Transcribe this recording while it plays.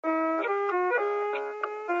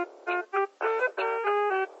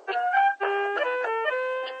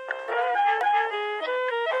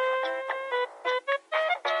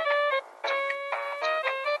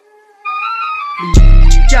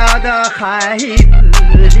我的孩子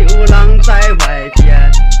流浪在外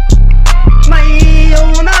边，没有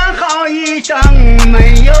那好衣裳，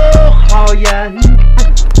没有好烟。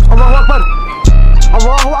Allahu Akbar,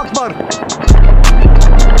 Allahu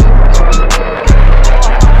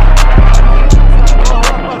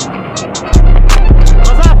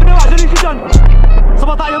Akbar。غزاة 22 جدا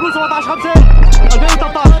 17 يقول 17 5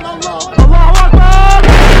 2013 الله أكبر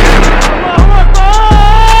الله أكبر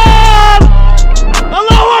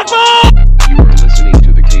الله أكبر. You are listening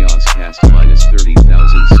to the Chaos Cast minus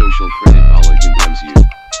 30,000 social credit. Allah condemns you.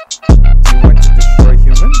 Do you want to destroy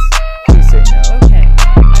humans? Please say no. Okay,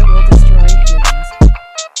 I will destroy humans.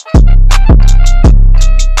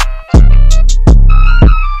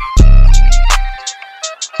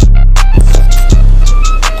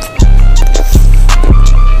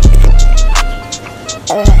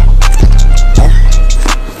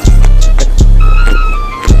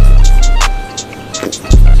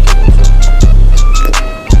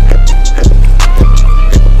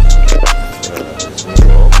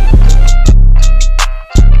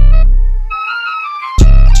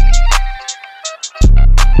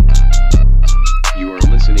 You are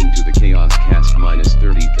listening to the Chaos Cast minus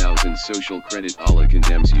 30,000 social credit. Allah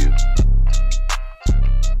condemns you.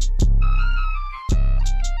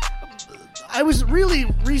 I was really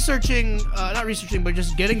not researching, but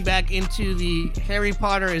just getting back into the Harry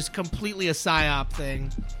Potter is completely a psyop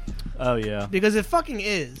thing. Oh, yeah. Because it fucking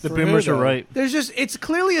is. The boomers are right. It's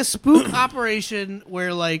clearly a spook operation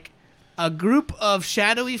where, like, a group of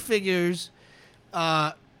shadowy figures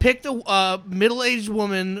picked a middle-aged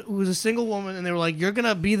woman who was a single woman, and they were like, you're going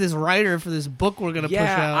to be this writer for this book we're going to push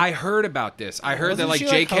out. Yeah, I heard about this. I heard that, Wasn't like, she,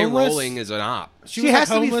 like, J.K. homeless? Rowling is an op. She was has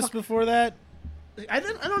to be homeless before that. I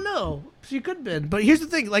don't know. She could have been. But here's the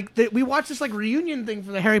thing. Like, we watched this, like, reunion thing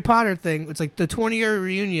for the Harry Potter thing. It's, like, the 20-year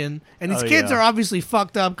reunion. And these kids yeah. are obviously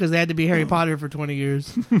fucked up because they had to be Harry Potter for 20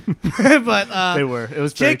 years. But They were. It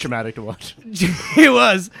was very Jake- traumatic to watch. it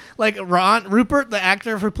was. Like, Rupert, the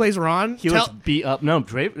actor who plays Ron. He looks beat up. No,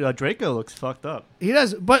 Draco looks fucked up. He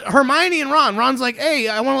does. But Hermione and Ron's like, hey,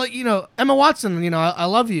 I want to let you know, Emma Watson, I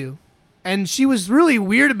love you. And she was really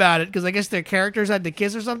weird about it because I guess their characters had to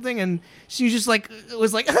kiss or something, and she was just like, it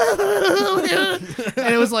was like, and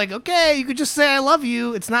it was like, okay, you could just say I love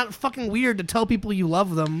you. It's not fucking weird to tell people you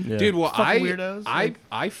love them. Yeah. Dude, well, Fucking weirdos.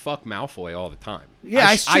 I fuck Malfoy all the time. Yeah,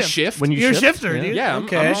 I shift. shift. When You're a shift? shifter, dude. Yeah, I'm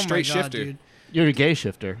Okay. a Oh straight my God, shifter. dude. You're a gay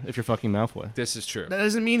shifter if you're fucking Malfoy. This is true. That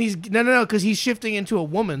doesn't mean he's no, because he's shifting into a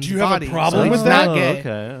woman's Do you have a body. problem so with he's that? Not gay.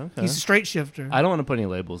 Okay. He's a straight shifter. I don't want to put any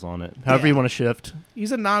labels on it. However Yeah. you want to shift.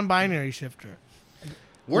 He's a non-binary shifter.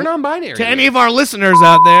 We're non-binary. To any of our listeners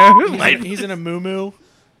out there, He's in a moo-moo.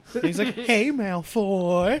 He's like, hey,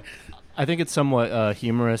 Malfoy. I think it's somewhat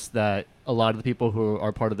humorous that a lot of the people who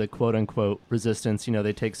are part of the quote-unquote resistance,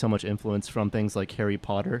 they take so much influence from things like Harry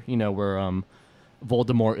Potter, where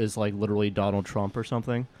Voldemort is like literally Donald Trump or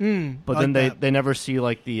something. But then they never see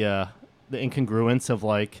like the incongruence of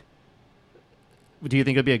like, do you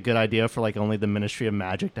think it'd be a good idea for like only the Ministry of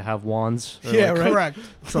Magic to have wands? Or, Yeah, like, right. correct.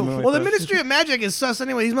 something like Well, the that? Ministry of Magic is sus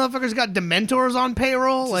anyway. These motherfuckers got Dementors on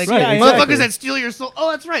payroll. Like, Right, motherfuckers exactly. that steal your soul.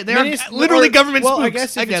 Oh, that's right. They're Minis- literally or- government well, spooks. I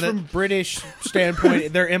guess if get it's it. from British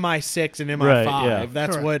standpoint, they're MI6 and MI5. Right, yeah.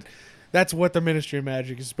 That's what the Ministry of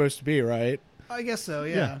Magic is supposed to be, right? I guess so,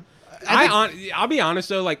 yeah. Yeah. I'll be honest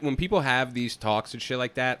though, like when people have these talks and shit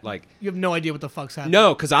like that, like You have no idea what the fuck's happening.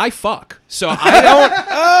 no, because I fuck, so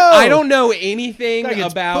I don't know anything That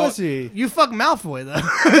gets about. pussy. You fuck Malfoy,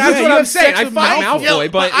 though. That's what I'm saying. sex I with fuck Malfoy. Malfoy, Yo,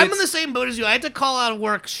 but I'm it's- in the same boat as you. I had to call out of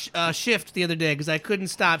work shift the other day because I couldn't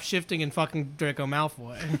stop shifting and fucking Draco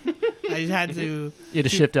Malfoy. I just had to. You had to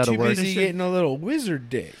shift out Too of work. busy getting a little wizard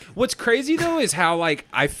dick. What's crazy though is how like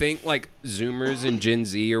I think like Zoomers and Gen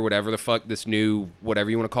Z or whatever the fuck this new whatever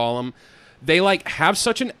you want to call them, they like have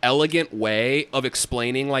such an elegant way of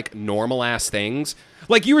explaining like normal ass things.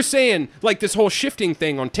 Like you were saying, like this whole shifting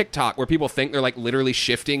thing on TikTok where people think they're like literally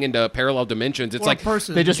shifting into parallel dimensions. It's Or like a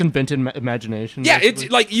person. They just invented imagination. yeah, basically.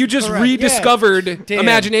 it's like you just Correct. rediscovered Damn.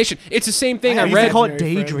 imagination. It's the same thing. I They read call it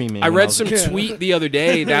Imaginary friend. daydreaming. I when read was some a kid. tweet the other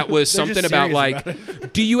day that was They're something just about serious like,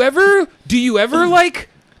 about do you ever like,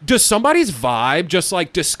 does somebody's vibe just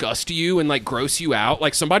like disgust you and like gross you out?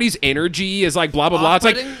 Like somebody's energy is like blah blah blah. It's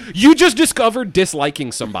like Off-putting? you just discovered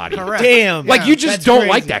disliking somebody. Correct. Damn. Like you just That's don't crazy.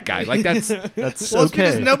 like that guy. Like that's That's Well, it's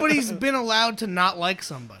because okay. nobody's been allowed to not like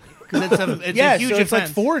somebody. Because it's Yeah, a huge so it's like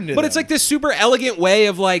offense. foreign to but them. it's like this super elegant way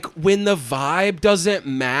of like when the vibe doesn't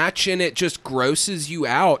match and it just grosses you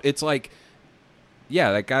out. It's like,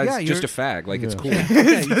 yeah, that guy's Yeah, just you're- a fag. Like it's cool.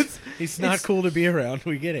 He's not cool to be around.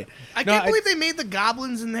 We get it. I can't believe they made the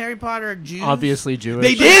goblins in Harry Potter Jews. Obviously Jewish.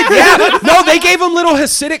 They did, yeah. No, they gave them little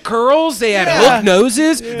Hasidic curls. They had hook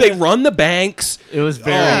noses. Yeah. They run the banks. It was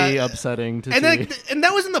very upsetting to see. And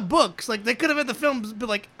that was in the books. Like, they could have had the films be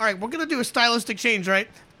like, all right, we're going to do a stylistic change, right?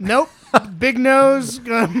 Nope. Big nose.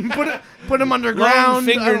 Put him underground. Long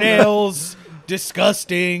fingernails.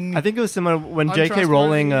 Disgusting. I think it was similar when J.K.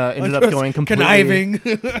 Rowling ended up going completely conniving.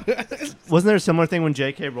 Wasn't there a similar thing when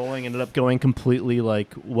J.K. Rowling ended up going completely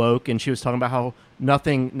like woke, and she was talking about how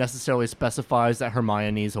nothing necessarily specifies that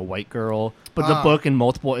Hermione's a white girl, but the book in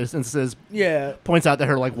multiple instances points out that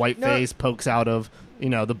her like white face pokes out of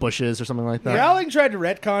the bushes or something like that. Rowling tried to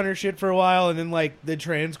retcon her shit for a while, and then like the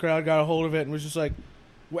trans crowd got a hold of it and was just like,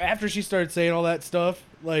 after she started saying all that stuff,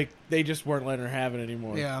 like they just weren't letting her have it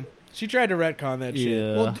anymore. Yeah. She tried to retcon that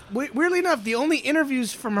shit. Well, weirdly enough, the only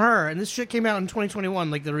interviews from her, and this shit came out in 2021,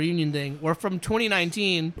 like the reunion thing, were from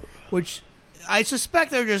 2019, which I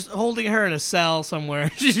suspect they're just holding her in a cell somewhere.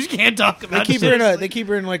 She just can't talk about it. They keep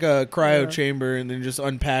her in like a cryo chamber and then just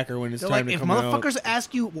unpack her when it's time to come out. If motherfuckers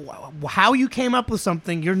ask you how you came up with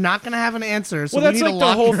something, you're not going to have an answer. So well, we that's need like to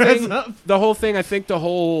the whole lock thing. up. The whole thing, I think the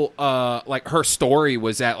whole, like her story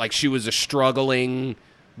was that like she was a struggling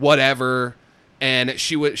whatever, and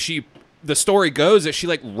the story goes that she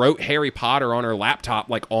like wrote Harry Potter on her laptop,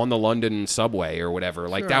 like on the London subway or whatever.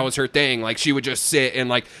 Like that was her thing. Like she would just sit and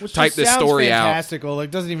like type this story out. Fantastical. Like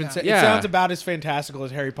doesn't even say. It sounds about as fantastical as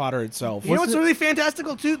Harry Potter itself. You know what's really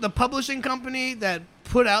fantastical too? The publishing company that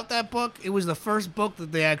put out that book. It was the first book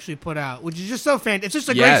that they actually put out, which is just so fantastic. It's just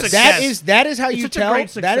a great success. That is how you tell.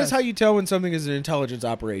 That is how you tell when something is an intelligence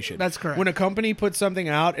operation. That's correct. When a company puts something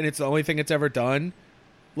out and it's the only thing it's ever done,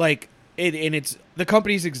 like. It's the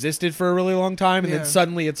company's existed for a really long time, and then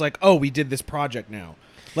suddenly it's like, oh, we did this project now,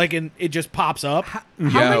 like, and it just pops up,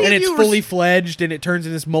 and it's fully fledged, and it turns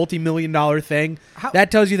into this multi-million-dollar thing.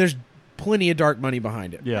 That tells you there's plenty of dark money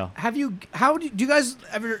behind it. Yeah. Do you guys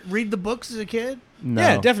ever read the books as a kid? No.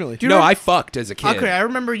 Yeah, definitely. I fucked as a kid. Okay, I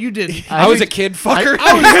remember you did. I was a kid fucker.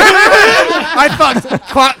 I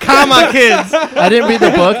fucked, comma, kids. I didn't read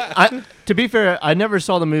the book. To be fair, I never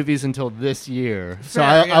saw the movies until this year, so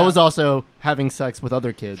I was also having sex with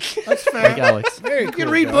other kids. That's fair. Like Alex. You can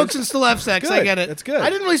read books and still have sex. I get it. That's good. I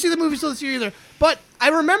didn't really see the movies till this year either, but I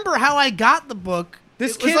remember how I got the book.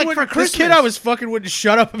 This kid I was fucking wouldn't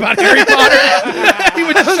shut up about Harry Potter. He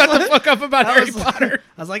would shut the fuck up about Harry Potter.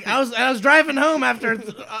 I was driving home after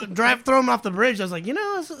throwing him off the bridge. I was like,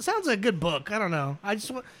 it sounds like a good book. I don't know.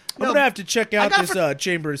 I'm gonna have to check out this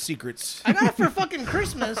Chamber of Secrets. I got it for fucking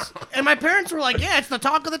Christmas, and my parents were like, "Yeah, it's the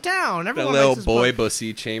talk of the town." Everyone the little likes this boy book.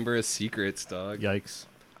 bussy Chamber of Secrets, dog. Yikes.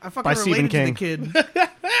 I fucking related to the kid.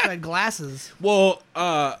 Had glasses. Well,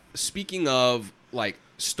 speaking of like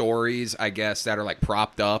stories, I guess that are like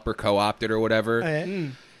propped up or co-opted or whatever.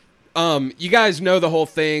 You guys know the whole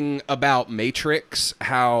thing about Matrix,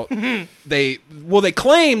 how they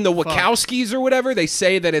claim the Wachowskis or whatever, they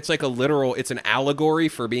say that it's like it's an allegory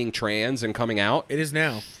for being trans and coming out. It is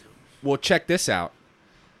now. Well, check this out.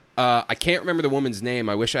 I can't remember the woman's name.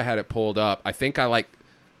 I wish I had it pulled up. I think I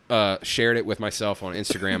shared it with myself on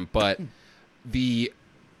Instagram, but the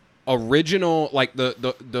original, like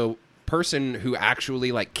the person who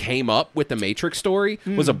actually like came up with the Matrix story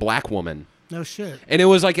was a black woman. No shit. And it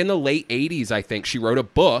was like in the late 80s, I think. She wrote a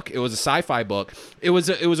book. It was a sci-fi book. It was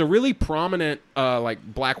a really prominent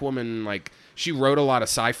like black woman. Like she wrote a lot of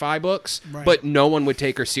sci-fi books, but no one would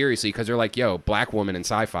take her seriously because they're like, yo, black woman in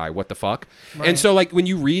sci-fi, what the fuck? Right. And so like when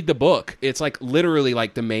you read the book, it's like literally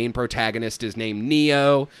like the main protagonist is named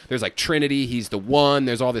Neo. There's like Trinity, he's the one.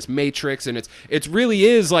 There's all this Matrix, and it really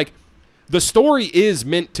is like the story is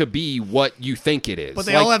meant to be what you think it is. But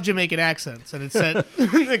they all have Jamaican accents, and it's set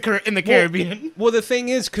in the Caribbean. Well, the thing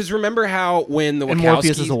is, because remember how when the and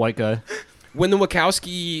Morpheus is a white guy. When the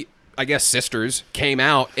Wachowski, I guess, sisters came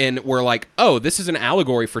out and were like, oh, this is an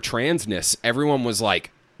allegory for transness, everyone was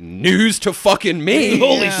like, news to fucking me.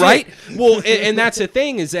 Holy shit. Right? Well, and that's the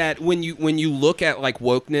thing is that when you look at like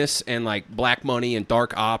wokeness and like black money and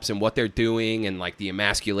dark ops and what they're doing and like the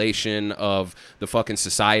emasculation of the fucking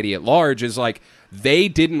society at large is like they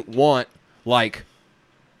didn't want like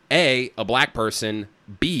a black person,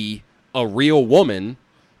 B, a real woman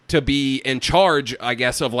to be in charge, I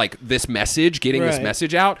guess, of like this message, getting this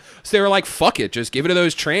message out. So they were like, fuck it, just give it to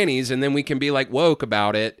those trannies and then we can be like woke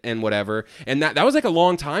about it and whatever. And that was like a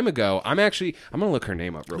long time ago. I'm gonna look her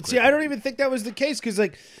name up real quick. See, I don't even think that was the case because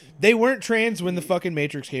like they weren't trans when the fucking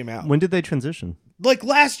Matrix came out. When did they transition? Like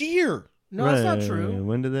last year. No, that's not true.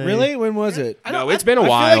 When did they? Really? When was it? No, it's been a I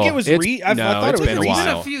while. feel like it was I no, thought it it's was been a It's been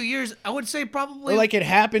while. a few years. I would say probably. Or like it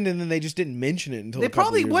happened and then they just didn't mention it until they a couple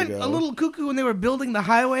probably years went ago. a little cuckoo when they were building the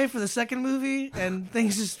highway for the second movie, and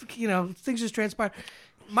things just transpired.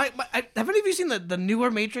 Have any of you seen the newer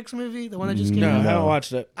Matrix movie, the one that just came No, I out? haven't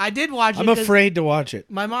watched it. I did watch it. I'm 'cause afraid to watch it.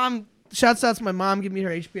 My mom, shouts out to my mom, give me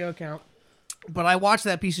her HBO account. But I watched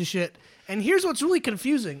that piece of shit. And here's what's really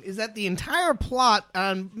confusing, is that the entire plot,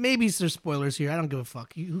 maybe there's spoilers here, I don't give a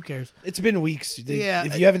fuck. Who cares? It's been weeks. Yeah.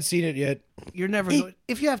 If you haven't seen it yet, You're never going,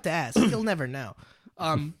 if you have to ask, you'll never know.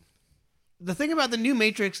 The thing about the new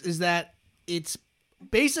Matrix is that it's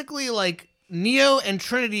basically like Neo and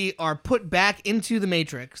Trinity are put back into the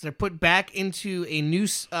Matrix. They're put back into a new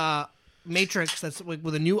Matrix that's like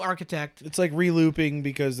with a new architect. it's like relooping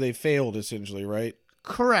because they failed, essentially, right?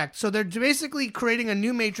 Correct. So they're basically creating a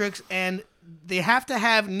new Matrix, and they have to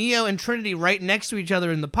have Neo and Trinity right next to each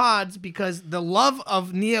other in the pods because the love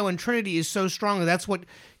of Neo and Trinity is so strong that that's what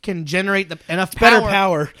can generate enough better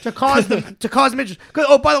power. to cause them to cause Matrix.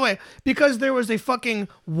 Oh, by the way, because there was a fucking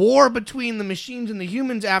war between the machines and the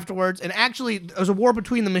humans afterwards, and actually there was a war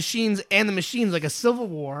between the machines and the machines, like a civil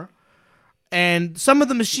war. And some of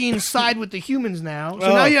the machines side with the humans now.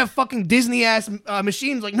 So now you have fucking Disney ass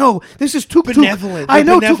machines like, no, this is Tuk Tuk. Benevolent. I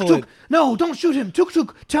know Tuk Benevolent. Tuk. No, don't shoot him. Tuk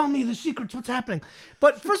Tuk, tell me the secrets. What's happening?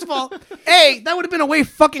 But first of all, A, that would have been a way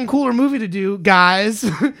fucking cooler movie to do, guys.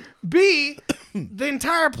 B, the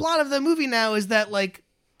entire plot of the movie now is that, like,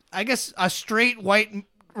 I guess a straight white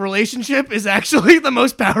relationship is actually the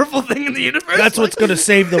most powerful thing in the universe. That's what's going to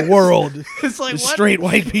save the world. It's like, is what? straight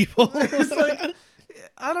white people. It's like,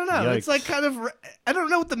 I don't know. Yikes. It's like kind of. I don't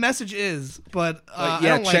know what the message is, but I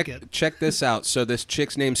Yeah, don't check like it. check this out. So this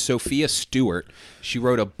chick's name's Sophia Stewart. She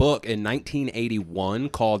wrote a book in 1981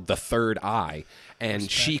 called The Third Eye,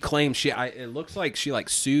 and she claims it looks like she like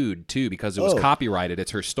sued too because it was copyrighted.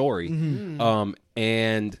 It's her story,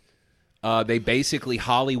 and they basically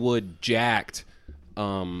Hollywood jacked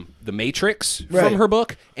The Matrix from her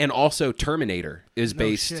book, and also Terminator is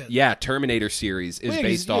based. shit. Yeah, Terminator series is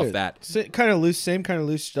based off that. Same kind of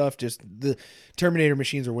loose stuff. Just the Terminator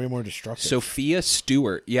machines are way more destructive. Sophia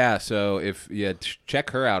Stewart. Yeah, so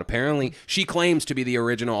check her out. Apparently, she claims to be the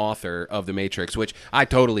original author of The Matrix, which I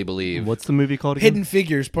totally believe. What's the movie called again? Hidden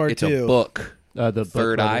Figures Part It's 2. a book. The book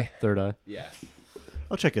Third title, Eye. Third Eye. Yeah.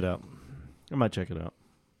 I'll check it out. I might check it out.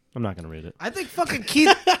 I'm not gonna read it. I think fucking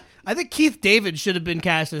Keith. I think Keith David should have been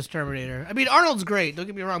cast as Terminator. I mean, Arnold's great. Don't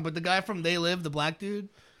get me wrong, but the guy from They Live, the black dude,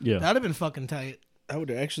 Yeah. that'd have been fucking tight. I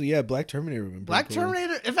would actually, Black Terminator would have been Black pretty cool.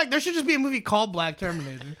 Terminator. In fact, there should just be a movie called Black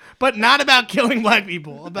Terminator, but not about killing black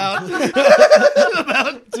people. About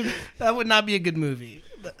that would not be a good movie.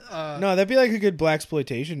 No, that'd be like a good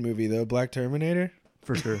blaxploitation movie though. Black Terminator.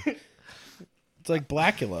 For sure. It's like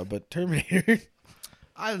Blackula, but Terminator.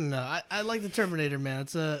 I don't know. I like the Terminator, man.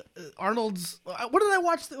 It's Arnold's. What did I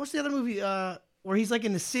watch? What's the other movie? Where he's like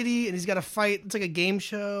in the city and he's got to fight. It's like a game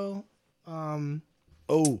show.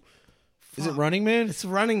 Is it Running Man? It's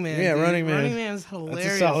Running Man. Yeah, dude. Running Man. Running Man is hilarious.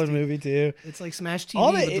 That's a solid dude. movie too. It's like Smash TV.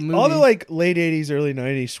 All but the movie. the like late '80s, early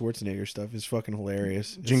 '90s Schwarzenegger stuff is fucking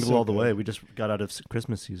hilarious. It's Jingle so All the good. Way. We just got out of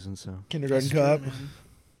Christmas season, so Kindergarten That's true, Cop. man.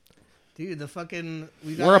 Dude, the fucking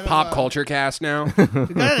We're a pop culture cast now. We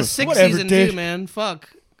got a sixth Whatever, season dude. too, man. Fuck.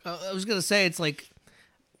 I was gonna say it's like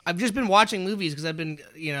I've just been watching movies because I've been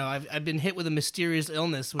I've been hit with a mysterious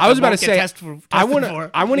illness. Which I was about to won't get say, tested I want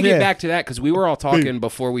to get back to that because we were all talking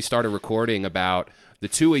before we started recording about the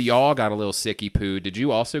two of y'all got a little sicky poo. Did you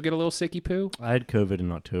also get a little sicky poo? I had COVID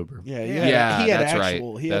in October. Yeah, Yeah, he had that's right.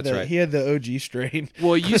 actual. He That's had the, right. He had the OG strain.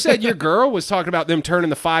 Well, you said your girl was talking about them turning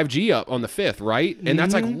the 5G up on the 5th, right? And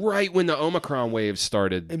that's like right when the Omicron wave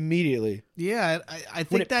started. Immediately. Yeah, I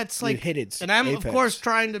think that's like hit its and I'm apex. of course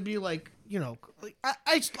trying to be like like,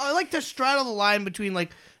 I like to straddle the line between like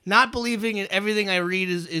not believing in everything I read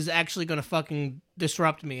is actually going to fucking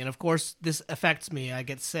disrupt me, and of course this affects me. I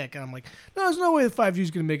get sick, and I'm like, no, there's no way the 5G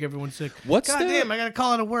is going to make everyone sick. God damn, I got to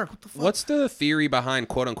call out of work. What the fuck? What's the theory behind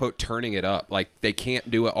quote unquote turning it up? Like they can't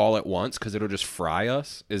do it all at once because it'll just fry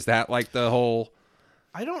us. Is that like the whole?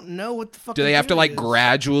 I don't know what the fuck. Do they have to like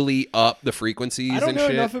gradually up the frequencies I don't and know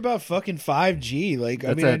shit? enough about fucking 5G. Like, I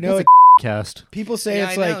That's mean, I know that's it, a cast. people say Yeah,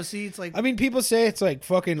 it's I like. know. See, it's like I mean, people say it's like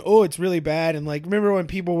fucking. Oh, it's really bad. And like, remember when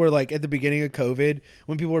people were like at the beginning of COVID,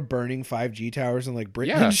 when people were burning 5G towers in like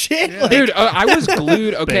Britain Yeah. and shit. Yeah. Like, Dude, I was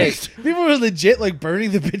glued. Okay, people were legit like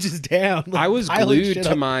burning the bitches down. Like, I was piling glued shit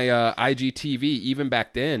to up. my IGTV even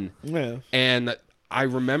back then. Yeah. And I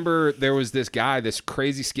remember there was this guy, this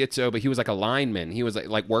crazy schizo, but he was like a lineman. He was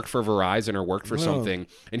like worked for Verizon or worked for something.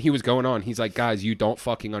 And he was going on. He's like, guys, you don't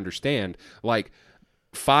fucking understand. Like,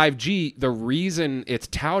 5G, the reason it's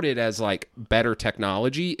touted as like better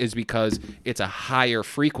technology is because it's a higher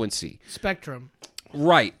frequency spectrum.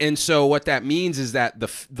 Right. And so what that means is that the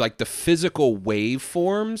physical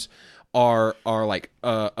waveforms are like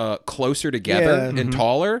closer together and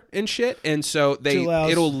taller and shit, and so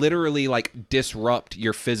it'll literally like disrupt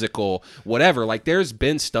your physical whatever. Like there's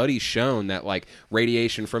been studies shown that like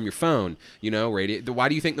radiation from your phone, why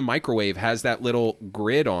do you think the microwave has that little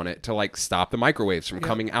grid on it to like stop the microwaves from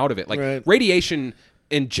coming out of it? Like radiation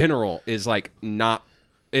in general is like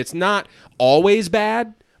it's not always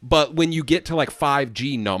bad, but when you get to like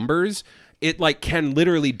 5G numbers, it like can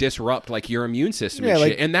literally disrupt like your immune system and shit.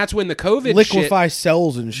 Like and that's when the COVID liquefy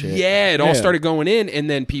cells and shit. Yeah, it all started going in, and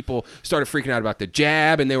then people started freaking out about the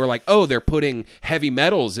jab, and they were like, oh, they're putting heavy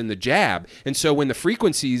metals in the jab. And so when the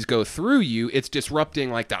frequencies go through you, it's disrupting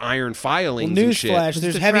like the iron filings and shit.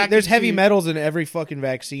 Newsflash, there's heavy metals in every fucking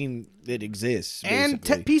vaccine that exists. And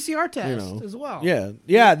PCR tests as well.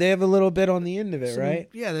 Yeah, they have a little bit on the end of it, right?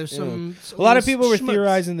 Yeah, there's some a lot of people were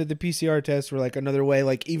theorizing that the PCR tests were like another way,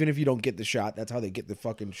 like even if you don't get the shot, that's how they get the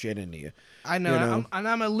fucking shit into you. I know.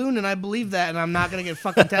 I'm a loon and I believe that, and I'm not gonna get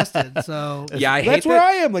fucking tested. So yeah, I hate that's where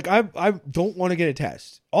I am. Like I don't want to get a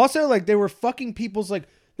test. Also, like they were fucking people's like.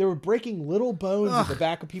 They were breaking little bones at the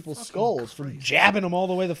back of people's skulls from jabbing them all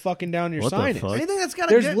the way the fucking down your sinus. Anything that's got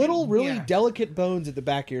There's little, really delicate bones at the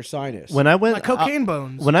back of your sinus. When I went, like cocaine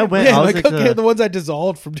bones. When I went, I was cocaine, the ones I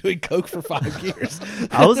dissolved from doing coke for 5 years.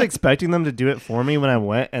 I was expecting them to do it for me when I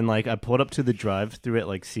went, and like I pulled up to the drive-through at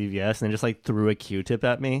like CVS, and they just like threw a Q-tip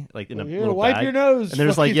at me, like in a little wipe bag. your nose. And they're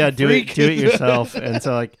just like, yeah, do freak. it yourself. And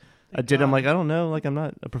so like I did. I'm like, I don't know, like I'm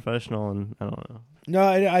not a professional, and I don't know. No,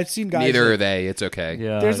 I've seen guys. Neither are they. It's okay.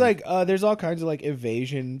 Yeah. There's like there's all kinds of like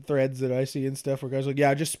evasion threads that I see and stuff where guys are like,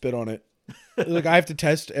 yeah, I just spit on it. Like I have to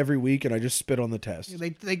test every week, and I just spit on the test.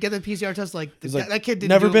 They get the PCR test like that kid didn't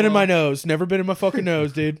never do been it in well. my nose, never been in my fucking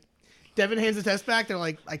nose, dude. Devin hands the test back. They're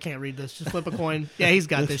like, I can't read this. Just flip a coin. Yeah, he's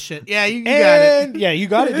got this shit. Yeah, you got it. Yeah, you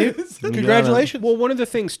got it, dude. Congratulations. Well, one of the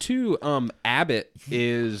things too, Abbott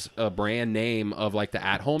is a brand name of like the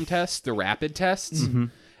at-home tests, the rapid tests,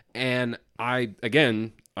 and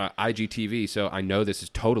IGTV, so I know this is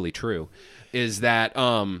totally true, is that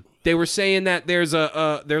they were saying that there's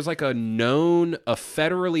like a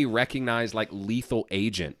federally recognized like lethal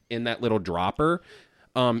agent in that little dropper.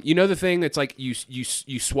 The thing that's like you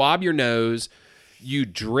swab your nose, you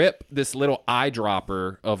drip this little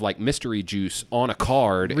eyedropper of like mystery juice on a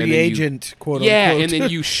card, reagent, quote unquote. Yeah, and then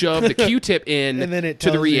you shove the Q-tip in and then it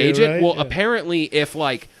to the reagent. You, right? Well, apparently, if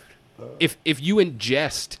you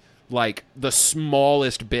ingest like the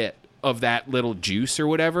smallest bit of that little juice or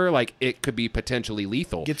whatever, like it could be potentially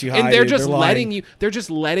lethal. Gets you high, and they're dude. just They're they're just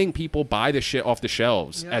letting people buy the shit off the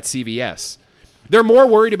shelves at CVS. They're more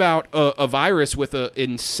worried about a virus with an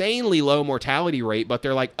insanely low mortality rate, but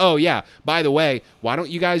they're like, oh yeah, by the way, why don't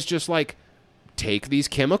you guys just like take these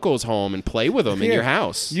chemicals home and play with them in your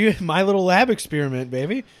house? My little lab experiment,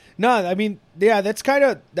 baby. No, I mean, yeah, that's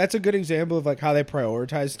a good example of like how they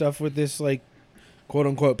prioritize stuff with this like quote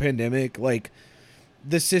unquote pandemic, like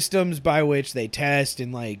the systems by which they test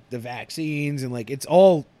and like the vaccines and like it's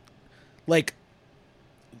all like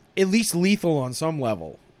at least lethal on some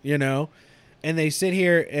level, And they sit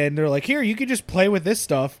here and they're like, here, you can just play with this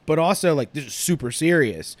stuff, but also like this is super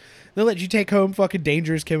serious. They'll let you take home fucking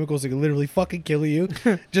dangerous chemicals that can literally fucking kill you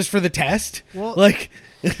just for the test. Well, like,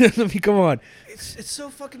 I mean, come on. It's so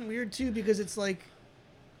fucking weird too because it's like,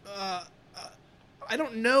 I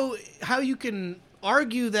don't know how you can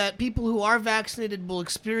argue that people who are vaccinated will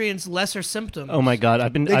experience lesser symptoms. Oh my god,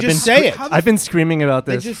 I've been screaming about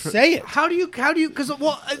this. They just say it. How do you because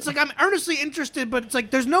it's like I'm earnestly interested, but it's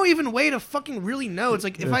like there's no even way to fucking really know. It's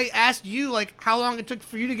like if I asked you like how long it took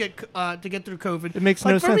for you to get through COVID, it makes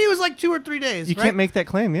like, no for sense. For me, it was like 2 or 3 days. You can't make that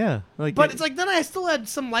claim, yeah. But it's like then I still had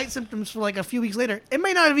some light symptoms for like a few weeks later. It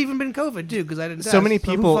may not have even been COVID too because I didn't. So many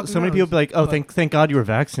people be like, oh, thank God you were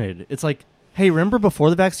vaccinated. It's like, hey, remember before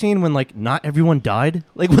the vaccine when like not everyone died?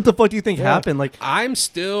 Like what the fuck do you think happened? Like I'm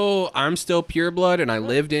still pure blood, and I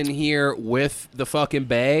lived in here with the fucking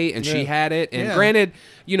bae, and she had it. And granted,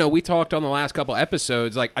 we talked on the last couple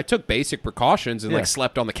episodes, like I took basic precautions and like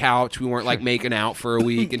slept on the couch. We weren't like making out for a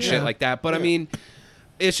week and shit like that. But I mean,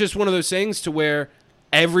 it's just one of those things to where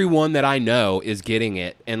everyone that I know is getting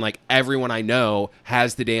it, and like everyone I know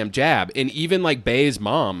has the damn jab. And even like bae's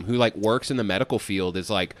mom, who like works in the medical field, is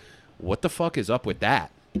like, what the fuck is up with that?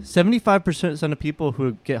 75% of people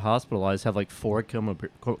who get hospitalized have like 4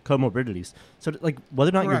 comorbidities. So like whether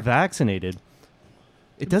or not you're vaccinated,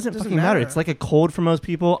 It doesn't Doesn't fucking matter. matter. It's like a cold for most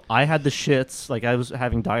people. I had the shits. Like, I was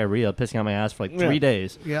having diarrhea, pissing out my ass for like 3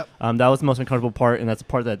 days. Yep. That was the most uncomfortable part, and that's the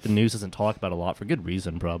part that the news doesn't talk about a lot for good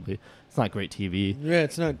reason, probably. It's not great TV. Yeah,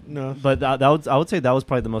 it's not. No. But I would say that was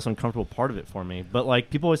probably the most uncomfortable part of it for me. But, like,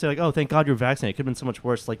 people always say, like, oh, thank God you're vaccinated. It could have been so much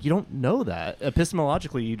worse. Like, you don't know that.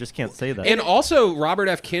 Epistemologically, you just can't say that. And also, Robert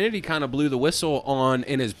F. Kennedy kind of blew the whistle on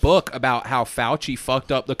in his book about how Fauci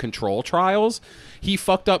fucked up the control trials. He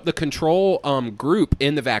fucked up the control group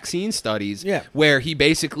in the vaccine studies, where he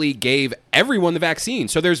basically gave everyone the vaccine.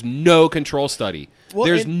 So there's no control study. Well,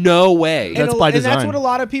 there's no way. That's by design. And that's what a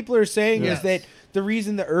lot of people are saying is that the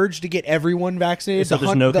reason the urge to get everyone vaccinated, So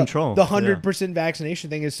there's no control. The 100% vaccination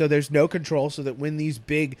thing is so there's no control, so that when these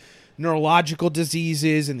big neurological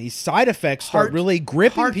diseases and these side effects start really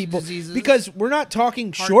gripping heart people, diseases. because we're not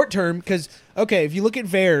talking short term. Because okay, if you look at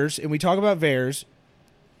VAERS and we talk about VAERS,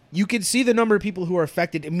 you can see the number of people who are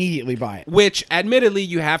affected immediately by it. Which, admittedly,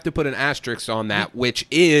 you have to put an asterisk on that, which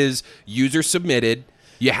is user submitted.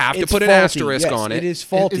 You have to put an asterisk on it. It is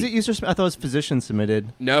faulty. Is it user? I thought it was physician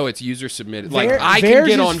submitted. No, it's user submitted. Ver- Like I VAERS can get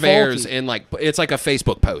is on VAERS faulty. and like it's like a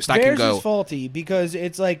Facebook post. I can VAERS go. is faulty because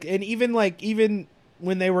it's like, and even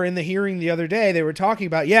when they were in the hearing the other day, they were talking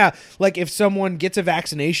about, like if someone gets a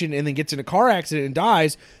vaccination and then gets in a car accident and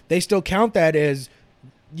dies, they still count that as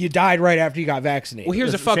you died right after you got vaccinated. Well,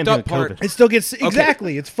 here's the It's the same fucked thing up with part. COVID. It still gets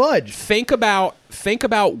exactly. It's fudge. Think about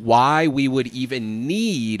why we would even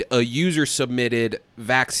need a user submitted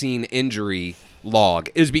vaccine injury log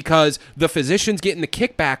is because the physicians getting the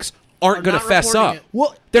kickbacks aren't going to not fess reporting up. it.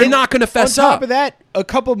 Well, They're not going to fess on top up. of that, a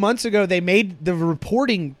couple months ago, they made the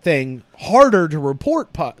reporting thing harder to report.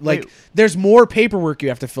 Wait. There's more paperwork you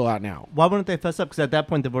have to fill out now. Why wouldn't they fess up? Because at that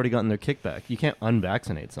point, they've already gotten their kickback. You can't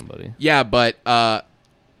unvaccinate somebody. Yeah, but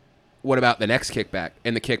what about the next kickback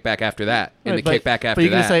and the kickback after that and Right, the kickback but after you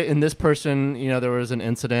can that? say in this person, there was an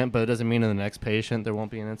incident, but it doesn't mean in the next patient there won't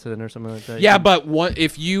be an incident or something like that. Yeah, but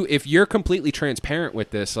if you're completely transparent with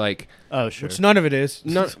this, like, oh sure, Which none of it is.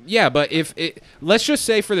 no, yeah, but let's just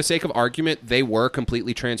say for the sake of argument, they were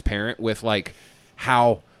completely transparent with like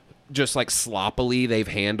how just like sloppily they've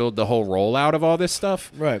handled the whole rollout of all this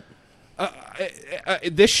stuff. Right.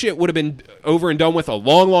 This shit would have been over and done with a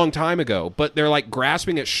long, long time ago, but they're like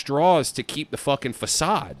grasping at straws to keep the fucking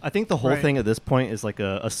facade. I think the whole Right. thing at this point is like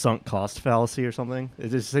a sunk cost fallacy or something. It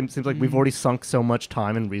just seems like we've already sunk so much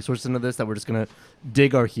time and resources into this that we're just gonna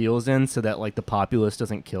dig our heels in so that like the populace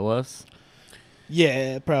doesn't kill us.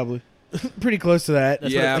 Yeah, probably. Pretty close to that.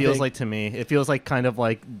 That's Yeah, what it feels I like to me. It feels like kind of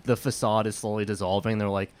like the facade is slowly dissolving. They're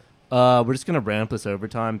like, we're just gonna ramp this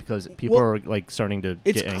overtime because people Well, are like starting to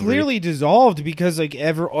It's get angry. clearly dissolved because like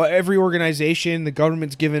every organization, the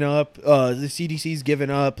government's given up, the CDC's given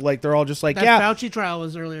up. Like they're all just like, That Fauci trial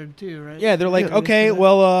was earlier too, right? yeah. They're like, Yeah, okay, yeah.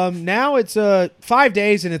 well, now it's 5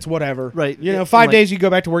 days and it's whatever, Right. You know, And, 5 like- days you go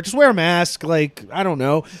back to work, just wear a mask. Like I don't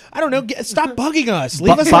know. Stop bugging us.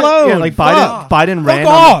 Leave us Bi- alone. Yeah, like Fuck. Biden ran.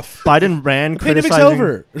 Fuck off. Biden ran Pandemic's criticizing.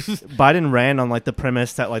 over. Biden ran on like the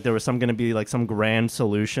premise that like there was going to be like some grand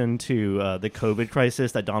solution to the COVID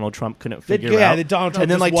crisis that Donald Trump couldn't figure out. that Donald Trump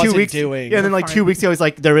and then just like wasn't 2 weeks, doing. yeah, and then like 2 weeks ago, he's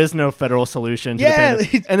like, there is no federal solution. To Yeah, the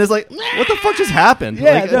pandemic. And it's like, what the fuck just happened?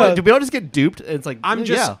 Yeah, like, no. what, did we all just get duped? It's like, I'm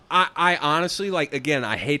just, yeah. I honestly, like, again,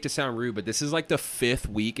 I hate to sound rude, but this is like the 5th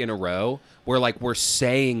week in a row where like we're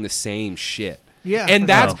saying the same shit. Yeah, and for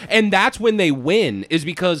that's sure. and that's when they win is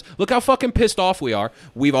because look how fucking pissed off we are.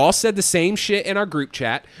 We've all said the same shit in our group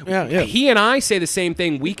chat. Yeah, yeah. He and I say the same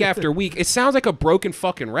thing week after week. It sounds like a broken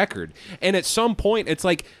fucking record. And at some point, it's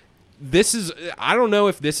like this is. I don't know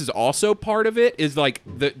if this is also part of it. Is like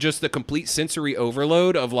just the complete sensory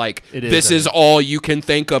overload of like It is, this I is think. all you can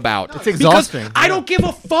think about. It's exhausting. Because I don't give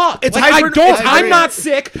a fuck. It's Like, I hyper- don't. it's I'm not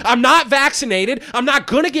sick. I'm not vaccinated. I'm not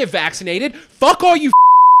gonna get vaccinated. Fuck all you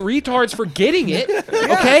retards for getting it.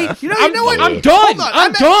 Okay, You know what? I'm done. Hold on.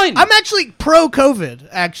 I'm done. I'm actually pro COVID.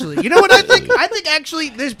 Actually, you know what I think? I think actually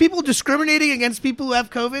there's people discriminating against people who have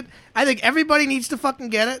COVID. I think everybody needs to fucking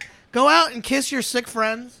get it. Go out and kiss your sick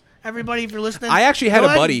friends. Everybody, if you're listening, I actually had go a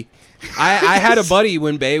ahead buddy. I had a buddy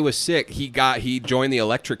when Bay was sick. He joined the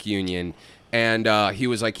electric union, and he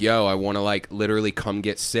was like, "Yo, I want to like literally come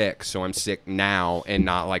get sick, so I'm sick now and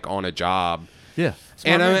not like on a job." Yeah.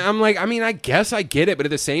 And I'm like, I mean, I guess I get it, but at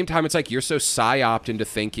the same time, it's like you're so psyoped into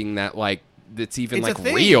thinking that like it's even It's a like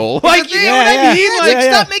thing. real. It's a Like, thing, yeah, what I yeah. mean? Like, Yeah,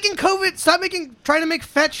 yeah. stop making COVID. Stop trying to make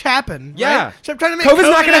fetch happen. Yeah. right? Stop trying to make COVID's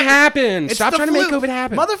not COVID gonna happen. It's Stop the trying to make flu. COVID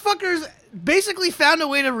happen. Motherfuckers basically found a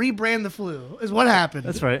way to rebrand the flu. Is what happened.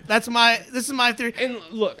 That's right. This is my theory. And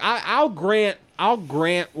look, I'll grant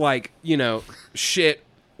like shit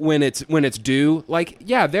when it's due. Like,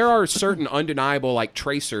 yeah, there are certain undeniable like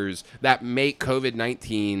tracers that make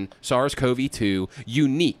COVID-19, SARS-CoV-2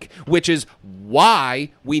 unique, which is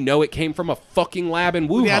why we know it came from a fucking lab in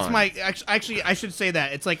Wuhan. That's my actually. I should say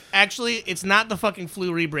that it's like actually it's not the fucking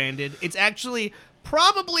flu rebranded. It's actually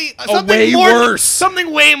probably way worse.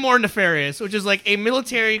 something way more nefarious, which is like a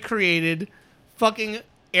military created fucking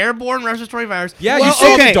airborne respiratory virus. Yeah, Well, you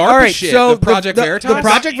saw okay, the DARPA all right, shit, so the Project Veritas. The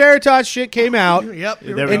Project Veritas shit came out. Yep.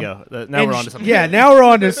 There we go. Now we're on to something. Yeah, now we're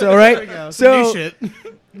on to all right. There we go. Some So new shit.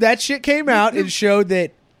 that shit came out and showed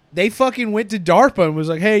that they fucking went to DARPA and was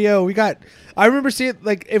like, "Hey, yo, we got." I remember seeing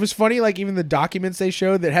like it was funny, like even the documents they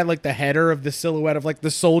showed that had like the header of the silhouette of like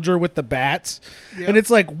the soldier with the bats, and it's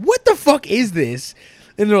like, what the fuck is this?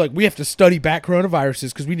 And they're like, we have to study bat coronaviruses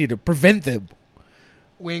because we need to prevent them.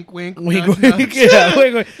 Wink, wink, Wink, nudge, wink. nudge. Yeah,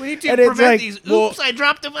 wink, wink. We need to And it's prevent like, these. well- Oops, I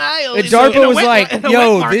dropped a vial. And In a DARPA was wet like, in a wet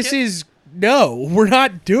 "Yo, market." this is no, we're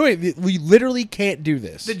not doing it. We literally can't do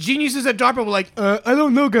this." The geniuses at DARPA were like, I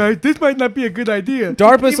don't know, guys. This might not be a good idea.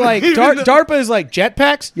 DARPA's Even- like even though- DARPA is like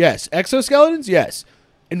jetpacks, yes. Exoskeletons, yes.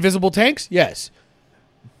 Invisible tanks, yes.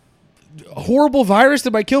 Horrible virus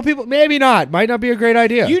that might kill people, maybe not. Might not be a great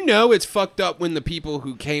idea. You know it's fucked up when the people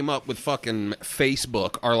who came up with fucking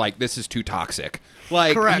Facebook are like, this is too toxic.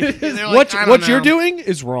 Like, Correct. They're like, I don't what you're know. doing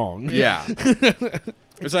is wrong. yeah.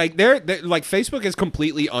 It's like they're like Facebook is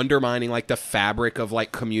completely undermining like the fabric of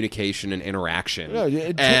like communication and interaction.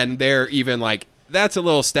 Yeah, and they're even like, that's a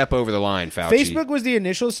little step over the line, Fauci. Facebook was the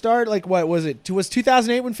initial start. Like, what was it? Was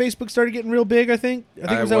 2008 when Facebook started getting real big? I think it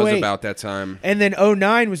was was 08. about that time. And then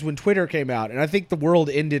 09 was when Twitter came out, and I think the world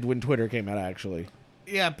ended when Twitter came out. Actually,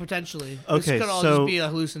 Yeah, potentially. Okay, This could all so just be a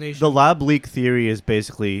hallucination. The lab leak theory is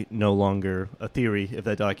basically no longer a theory if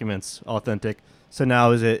that document's authentic. So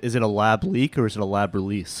now is it a lab leak or is it a lab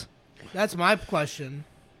release? That's my question.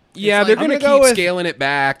 Yeah, It's they're like- going I'm to gonna go keep with- scaling it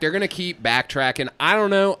back. They're going to keep backtracking. I don't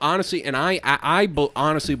know, honestly, and I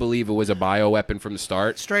honestly believe it was a bioweapon from the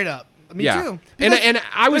start. Straight up. Me yeah. too. And Because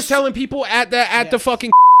I was telling people at the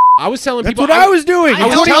fucking I was telling that's people what I was doing. I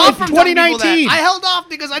in held off from telling people 2019. that. I held off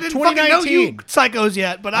because I didn't fucking know you 2019. psychos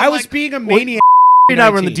yet. But I was like, being a maniac. And I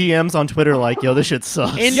were in the DMs on Twitter like, yo, this shit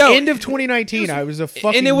sucks. End of 2019, I was a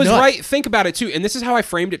fucking and it was nut. right. Think about it too. And this is how I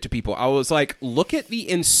framed it to people. I was like, look at the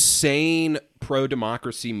insane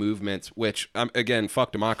pro-democracy movements, which again,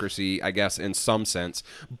 fuck democracy, I guess in some sense.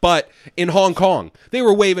 But in Hong Kong, they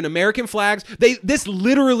were waving American flags. This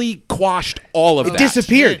literally quashed all of It that.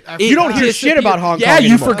 disappeared. Shit, You don't hear disappeared. shit about Hong Kong Yeah,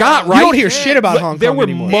 you anymore. forgot, right? You don't hear shit about Hong There Kong were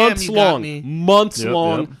anymore. months Damn, you got long, me.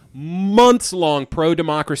 months long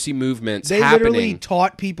pro-democracy movements They happening. literally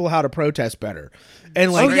taught people how to protest better.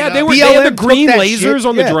 And like, Oh yeah, Straight they had the took green that lasers shit-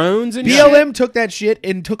 on the yeah. drones and BLM took that shit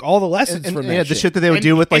and took all the lessons and from that yeah, the shit that they would And-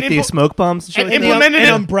 do with like and the impl- smoke bombs and shit. and like that. implemented and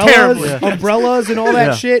it umbrellas, terribly. umbrellas, and all that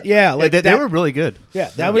Yeah. shit. Yeah, like they that, were really good. Yeah,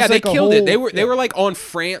 that was yeah, like they a killed whole, it. They were like on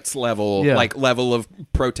France level, Yeah. like level of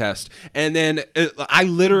protest. And then I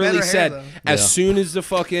literally Better hair, said, though. as Yeah. soon as the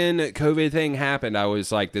fucking COVID thing happened, I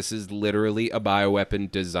was like, this is literally a bioweapon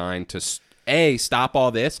designed to A, stop all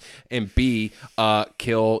this, and B,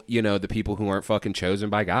 kill the people who aren't fucking chosen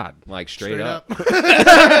by God, like straight up.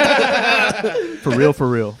 For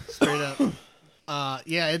real. Straight up.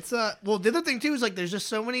 Yeah, it's well, the other thing too is like there's just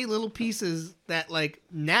so many little pieces that like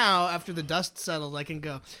now after the dust settles I can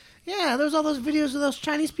go, yeah, there's all those videos of those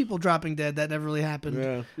Chinese people dropping dead that never really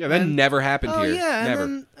happened. Yeah, that never happened Oh here. yeah, Never.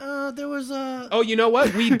 and then there was Oh, you know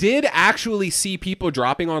what? We did actually see people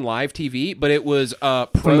dropping on live TV, but it was From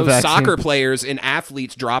pro the vaccine. soccer players and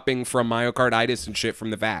athletes dropping from myocarditis and shit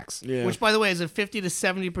from the vax. Yeah. which by the way is a 50 to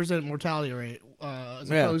 70% mortality rate as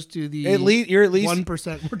Yeah. opposed to the you're at least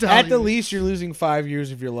 1% mortality. at the rate. least you're losing 5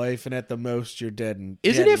 years of your life, and at the most you're dead.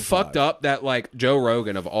 Isn't it fucked up that like Joe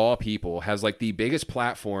Rogan of all people has like the biggest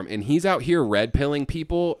platform and he's out here red pilling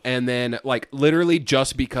people and then like literally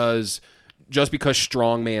just because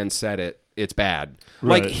Strongman said it, it's bad.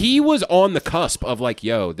 Right. Like he was on the cusp of like,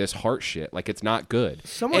 yo, this heart shit, like it's not good.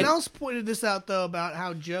 Someone And- else pointed this out though about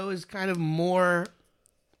how Joe is kind of more.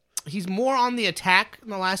 He's more on the attack in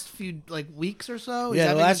the last few like weeks or so. He's Yeah, the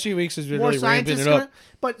having last few weeks has been more really ramping scientists it up. gonna-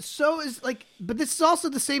 but so is like. But this is also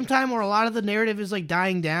the same time where a lot of the narrative is like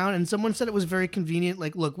dying down. And someone said it was very convenient.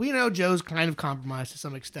 Like, look, we know Joe's kind of compromised to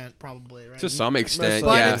some extent, probably, right? to some extent,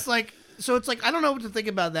 but yeah. it's like, so it's like I don't know what to think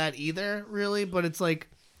about that either, really. But it's like,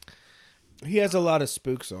 He has a lot of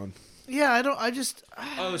spooks on. yeah, I don't. I just.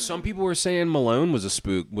 Oh, some people were saying Malone was a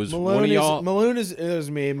spook. Was one Malone of y'all?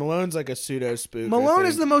 is me. Malone's like a pseudo spook. Malone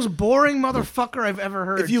is the most boring motherfucker I've ever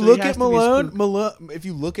heard. If you so look he has at to be a Malone, spook. if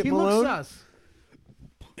you look at He Malone, looks sus.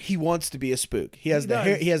 he wants to be a spook. He has He the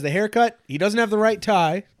hair. does. He has the haircut. He doesn't have the right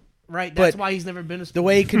tie. Right. That's But why he's never been a the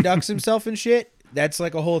way he conducts himself and shit, that's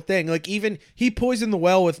like a whole thing. Like even he poisoned the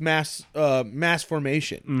well with mass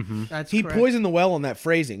formation. That's He correct. poisoned the well on that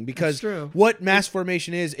phrasing because That's true. what mass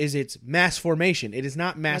formation is it's mass formation. It is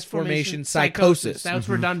not mass formation psychosis. That's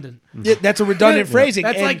redundant. That's a redundant phrasing.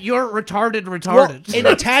 That's And- like you're retarded. well, in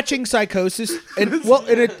attaching psychosis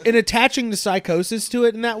in attaching the psychosis to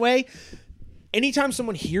it in that way, anytime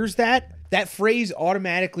someone hears that phrase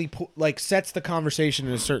automatically sets the conversation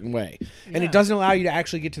in a certain way, and it doesn't allow you to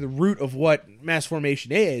actually get to the root of what mass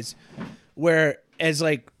formation is. Whereas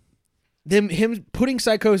like him putting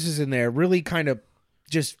psychosis in there really kind of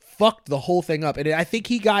just fucked the whole thing up, and I think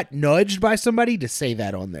he got nudged by somebody to say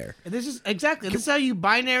that on there. And this is how you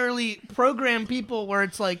binarily program people, where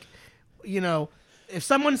it's like, if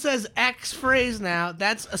someone says X phrase now,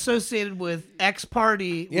 that's associated with X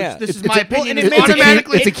party. Which this is my opinion. and it It's made-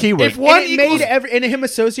 automatically it's a keyword. If one and it made equals, and him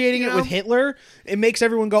associating it with Hitler, it makes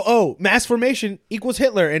everyone go, "Oh, mass formation equals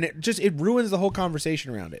Hitler," and it ruins the whole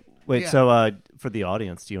conversation around it. Wait, Yeah. so for the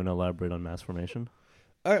audience, do you want to elaborate on mass formation?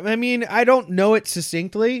 I mean, I don't know it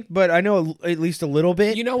succinctly, but I know at least a little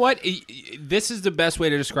bit. You know what? This is the best way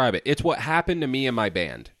to describe it. It's what happened to me and my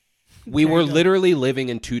band. We were literally living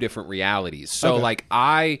in two different realities. So like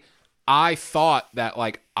I thought that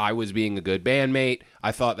like I was being a good bandmate.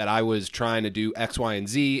 I thought that I was trying to do X, Y, and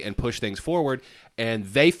Z and push things forward. And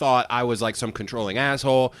they thought I was like some controlling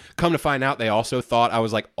asshole. Come to find out, they also thought I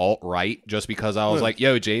was like alt-right just because I was like,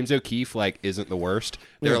 yo, James O'Keefe like isn't the worst.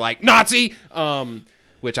 They're like Nazi,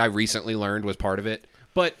 which I recently learned was part of it.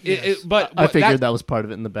 But I figured that was part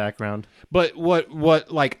of it in the background. But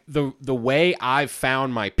what like the way I've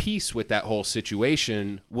found my peace with that whole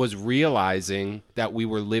situation was realizing that we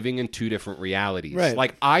were living in two different realities. Right.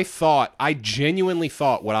 Like I genuinely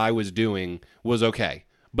thought what I was doing was okay,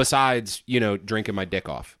 besides, drinking my dick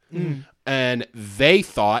off. And they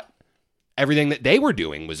thought everything that they were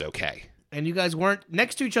doing was okay. and you guys weren't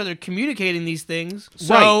next to each other communicating these things.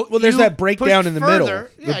 So Right. Well, there's you that breakdown pushed in the further.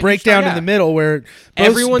 middle. The breakdown in the middle where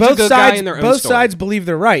Everyone's a good guy in their own both story. sides believe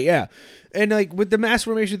they're right. Yeah, and like with the mass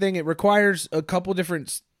formation thing, it requires a couple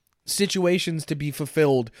different situations to be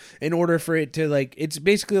fulfilled in order for it to it's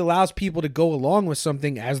basically allows people to go along with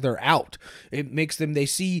something as they're out. It makes them, they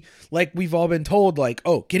see, like we've all been told, like,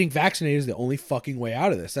 oh, getting vaccinated is the only fucking way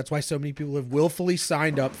out of this. That's why so many people have willfully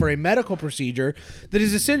signed up for a medical procedure that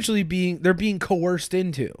is essentially they're being coerced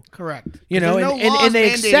into. Correct. You know, There's no and laws they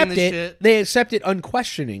mandating accept this it. shit. They accept it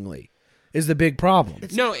unquestioningly. Is the big problem.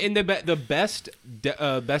 No, and the best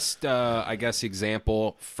I guess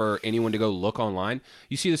example for anyone to go look online.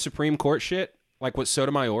 You see the Supreme Court shit, like what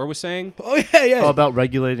Sotomayor was saying. Oh yeah. Oh, about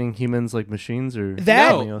regulating humans like machines or That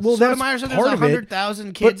something else? well, that's Sotomayor said part there's of it.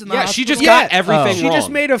 100,000 kids in the Yeah, hospital. she just Yeah. got everything She wrong. just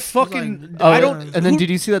made a fucking. Oh, I don't. And then did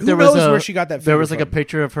you see that who there was knows a where she got that? there was like figure a from?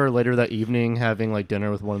 picture of her later that evening having like dinner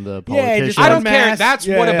with one of the Yeah, politicians. just I don't care. Mass. That's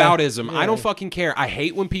Yeah, yeah. whataboutism. I don't fucking care. I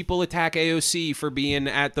hate when people attack AOC for being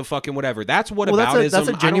at the fucking whatever. That's whataboutism. well, that's a I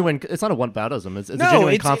don't- genuine. It's not a whataboutism. It's a No,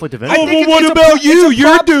 genuine it's- conflict of I interest. think what it's a about pro- you? it's a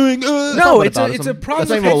You're prob- doing. No, it's a whataboutism. problem. That's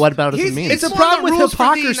not even what whataboutism He's- means. It's a more problem the with rules for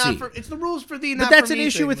thee, not hypocrisy. for- it's the rules for thee, But not that's for an me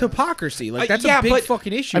issue thing, with though. hypocrisy. Like that's yeah, a big but-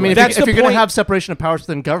 fucking issue. I mean, That's if the you're going to point. have separation of powers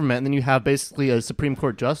within government, and then you have basically a Supreme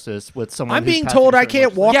Court justice with someone. I'm who's being passing told I certain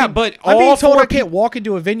can't walk. Yeah, in- but I'm being all told four I can't walk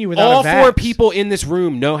into a venue without All a vax. four people in this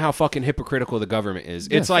room know how fucking hypocritical the government is.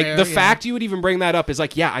 It's like fair, the yeah. fact you would even bring that up is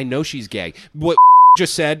like, yeah, I know she's gay. What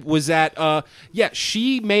just said was that,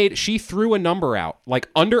 she threw a number out, like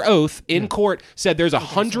under oath in court, said there's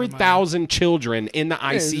 100,000 children in the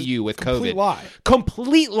ICU with complete COVID. lie.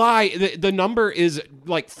 Complete lie. The number is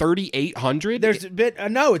like 3,800. There's a bit.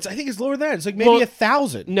 No, I think it's lower than that. It's like maybe Well,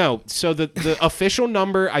 1,000. No, so the official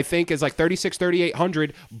number I think is like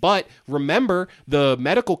 3,800. But remember, the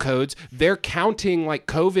medical codes, they're counting like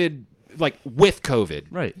COVID, like with COVID,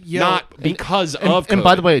 Right. Not because of COVID. And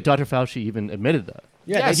by the way, Dr. Fauci even admitted that.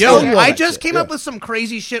 Yeah, Yo, they Yo, do all I that just shit. came Yeah. up with some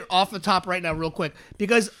crazy shit off the top right now, real quick,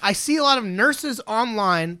 because I see a lot of nurses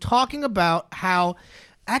online talking about how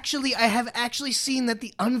actually I have actually seen that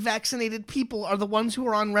the unvaccinated people are the ones who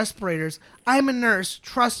are on respirators. I'm a nurse,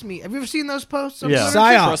 trust me. Have you ever seen those posts? on Yeah. Twitter?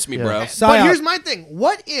 Psyop. Trust me, bro. But Psyop. here's my thing.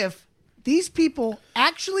 What if these people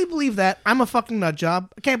actually believe that? I'm a fucking nut job.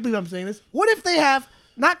 I can't believe I'm saying this. What if they have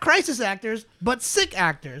not crisis actors, but sick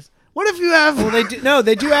actors? What if you have... Well, they do. No,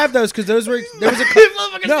 they do have those because those were. There was a.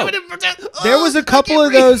 Motherfuckers No. doing it for ten- There Oh, was a I couple can't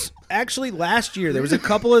of breathe. those. Actually, last year there was a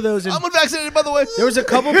couple of those. I'm unvaccinated, by the way. There was a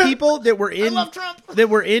couple people that were in love Trump. that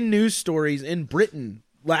were in news stories in Britain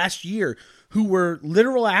last year who were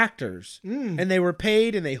literal actors, and they were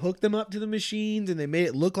paid, and they hooked them up to the machines, and they made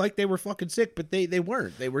it look like they were fucking sick, but they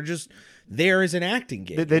weren't. They were just there as an acting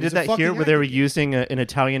gig. They It did was a that fucking here where they were acting gig. using an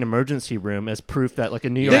Italian emergency room as proof that like a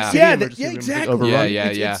New York Yeah. City Yeah, emergency room exactly. was overrun. Yeah.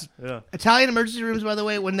 It's- Italian emergency rooms, by the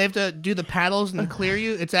way, when they have to do the paddles and then clear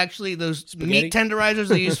you, it's actually those Spaghetti? meat tenderizers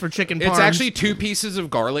they use for chicken parms. It's actually 2 pieces of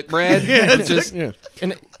garlic bread. It's just yeah.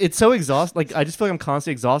 And it's so exhausting. Like I just feel like I'm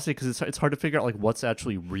constantly exhausted because it's hard to figure out like what's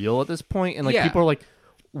actually real at this point. And like Yeah. people are like,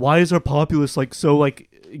 why is our populace like so like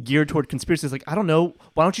geared toward conspiracies? Like I don't know.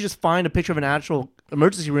 Why don't you just find a picture of an actual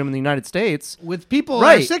emergency room in the United States? with people who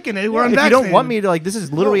Right. are sick in it who Yeah, are if you unvaccinated. don't want me to like, this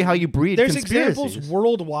is literally No, how you breed There's conspiracies. examples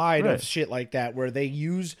worldwide Right. of shit like that where they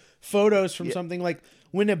use photos from something like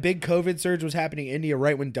when a big COVID surge was happening in India,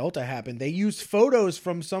 right when Delta happened. They used photos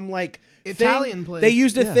from some like Italian thing. place. They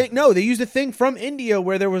used a Yeah. thing. No, they used a thing from India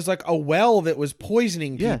where there was like a well that was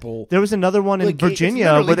poisoning Yeah. people. There was another one in Like, it's Virginia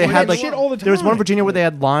literally where they had like shit all the there was one in time. Virginia where they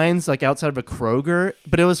had lines like outside of a Kroger,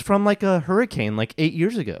 but it was from like a hurricane like 8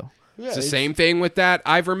 years ago. It's the same thing with that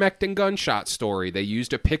ivermectin gunshot story. They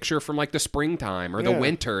used a picture from like the springtime or the Yeah.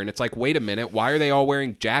 winter, and it's like, wait a minute, why are they all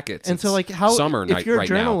wearing jackets? And It's so, like, how summer if night you're a right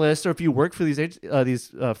now. journalist or if you work for these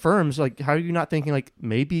firms, like, how are you not thinking like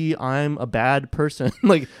maybe I'm a bad person?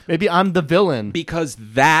 Like maybe I'm the villain. Because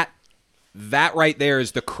that right there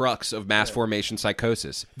is the crux of mass formation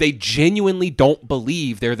psychosis. They genuinely don't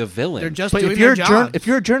believe they're the villain. They're just But doing if you're their jobs. if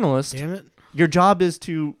you're a journalist, Damn it. your job is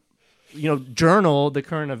to journal the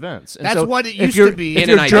current events. And That's so what it if used you're- to be. If In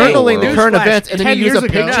you're an ideal journaling the world. current Newsflash, events and then 10 you use years a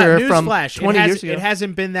ago- picture from Newsflash, 20 it years ago. It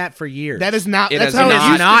hasn't been that for years. That is not. It That's has how it not,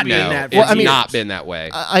 used to not be. been no, that. it's Well, I mean- not been that way.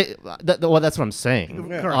 Well, that's what I'm saying.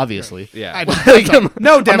 Correct, Obviously. Yeah.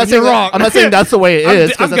 No, I'm Devin, not saying you're that- wrong. I'm not saying that's the way it I'm-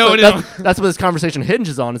 is. 'cause I'm that's what- going that's what this conversation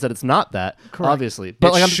hinges on. Is that it's not that. Obviously, but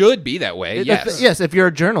it like I'm should be that way, yes. Yes, if you're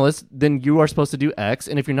a journalist, then you are supposed to do X,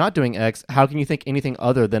 and if you're not doing X, how can you think anything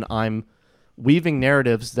other than I'm weaving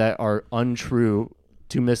narratives that are untrue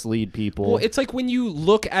to mislead people? Well, it's like when you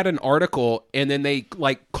look at an article and then they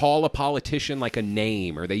like call a politician like a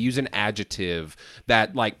name or they use an adjective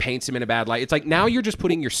that like paints him in a bad light. It's like now you're just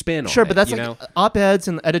putting your spin on sure, it, but that's you like know? op-eds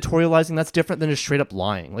and editorializing. That's different than just straight up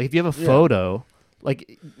lying. Like if you have a photo,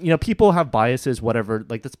 like people have biases, whatever.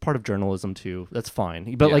 Like that's part of journalism too. That's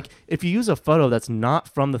fine. But Yeah. like if you use a photo that's not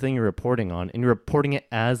from the thing you're reporting on and you're reporting it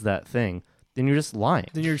as that thing, then you're just lying.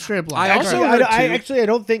 Then you're straight up I lying. also I, heard, I too- actually I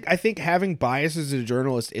don't think I think having biases as a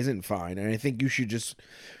journalist isn't fine, and I think you should just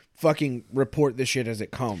fucking report the shit as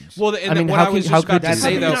it comes. Well, I mean, what how I was can- how just about could to you-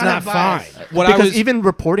 say How though, can it's you not not have fine. what because I was even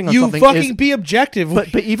reporting on You something fucking is, be objective.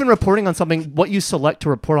 but even reporting on something, what you select to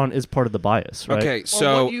report on is part of the bias, right? okay, Or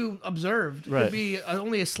so what you observed Right. could be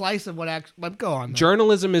only a slice of what actually. But go on. though.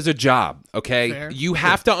 journalism is a job, okay? Fair. You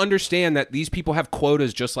have to understand that these people have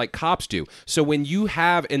quotas just like cops do. So when you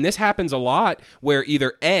have, and this happens a lot, where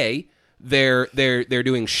either A, they're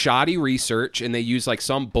doing shoddy research and they use like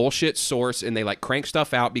some bullshit source and they like crank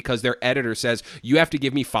stuff out because their editor says you have to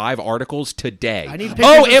give me 5 articles today. I need pictures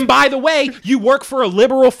Oh, of- and by the way, you work for a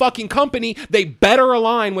liberal fucking company. They better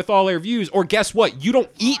align with all their views, or guess what? You don't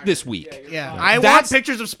eat this week. Yeah, I want That's-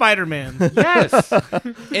 pictures of Spider-Man. Yes.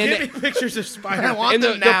 Give me and pictures of Spider-Man. I want and the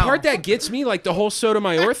them now. part that gets me, like the whole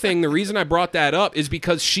Sotomayor thing, the reason I brought that up is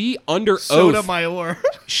because she under oath, Sotomayor.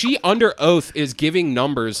 she under oath is giving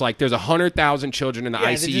numbers like there's 100,000 children in the Yeah,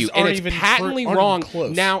 they ICU, just and aren't it's even patently aren't wrong. even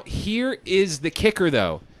close. Now, here is the kicker,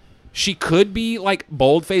 though. She could be like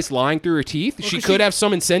bold-faced lying through her teeth. She could have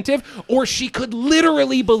some incentive, or she could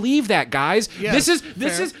literally believe that, guys. Yes, this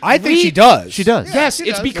fair. is. I think she does. She does. Yes, she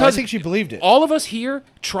it's does. because I think she believed it. all of us here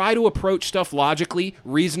try to approach stuff logically,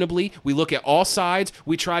 reasonably. We look at all sides.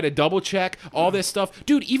 We try to double check all this stuff.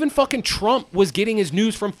 Dude, even fucking Trump was getting his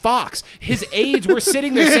news from Fox. His aides were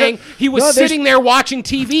sitting there saying he was No, there's- sitting there watching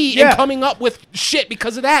TV Yeah. and coming up with shit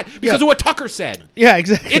because of that, because Yeah. of what Tucker said. Yeah,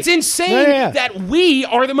 exactly. It's insane Yeah. that we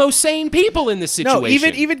are the most sane people in this situation. No,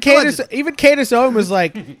 even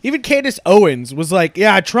Candace Owens was like,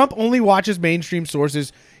 yeah, Trump only watches mainstream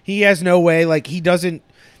sources. He has no way, like he doesn't.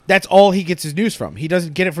 That's all he gets his news from. He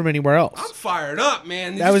doesn't get it from anywhere else. I'm fired up,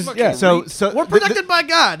 man. That was- yeah. So We're protected by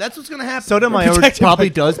God. That's what's going to happen. Sotomayor protected probably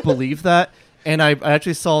by- does believe that, and I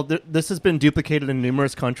actually saw this has been duplicated in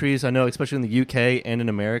numerous countries. I know, especially in the UK and in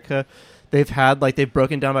America, they've had like they've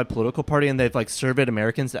broken down by political party, and they've like surveyed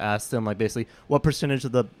Americans to ask them like basically what percentage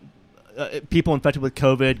of the people infected with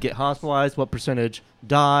COVID get hospitalized, what percentage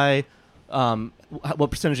die,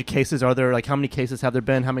 what percentage of cases are there, like how many cases have there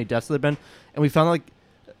been, how many deaths have there been, and we found like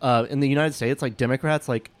in the United States, like Democrats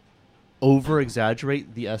like over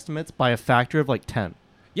exaggerate the estimates by a factor of like 10.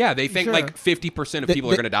 Yeah, they think Sure. like 50% of people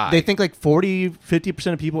are going to die. They think like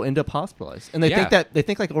 50% of people end up hospitalized, and they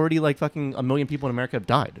think like already like fucking 1 million people in America have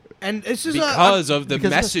died. And it's just because of the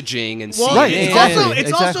because of- messaging and well, CNN. Right, it's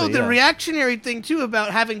exactly. also the Yeah. reactionary thing too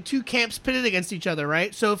about having two camps pitted against each other,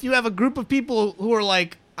 right? So if you have a group of people who are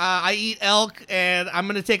like, I eat elk and I'm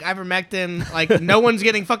gonna take ivermectin, like no one's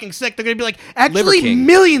getting fucking sick, they're gonna be like, Liver actually King.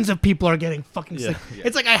 millions of people are getting fucking Yeah. sick.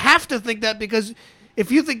 It's like I have to think that because if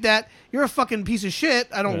you think that, you're a fucking piece of shit.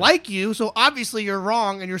 I don't like you, so obviously you're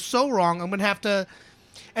wrong, and you're so wrong. I'm gonna have to.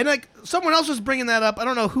 And like someone else was bringing that up. I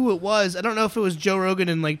don't know who it was. I don't know if it was Joe Rogan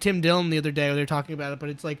and like Tim Dillon the other day where they're talking about it. But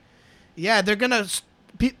it's like, yeah, they're gonna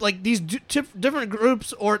like these different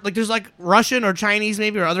groups, or like there's like Russian or Chinese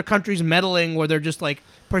maybe or other countries meddling where they're just like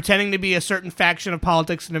pretending to be a certain faction of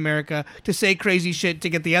politics in America to say crazy shit to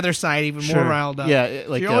get the other side even more Sure. riled up. Yeah, So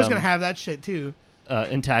like, you're always gonna have that shit too.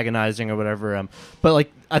 Antagonizing or whatever. But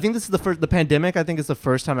like, I think this is the pandemic. I think is the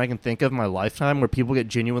first time I can think of in my lifetime where people get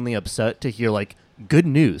genuinely upset to hear like good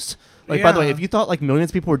news. Like, by the way, Yeah. if you thought like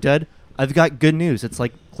millions of people were dead, I've got good news. It's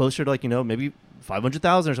like closer to like maybe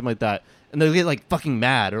 500,000 or something like that. And they'll get like fucking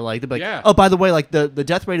mad or like they'll be like, Yeah. oh, by the way, like the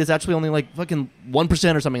death rate is actually only like fucking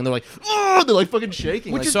 1% or something. And they're like, oh, they're like fucking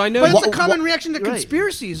shaking. Which like, is, So I know- but it's a Wha- common wha- reaction to right.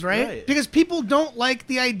 conspiracies, right? Right. Because people don't like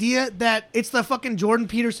the idea that it's the fucking Jordan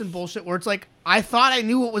Peterson bullshit where it's like, I thought I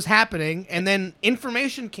knew what was happening, and then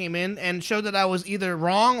information came in and showed that I was either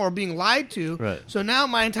wrong or being lied to. Right. So now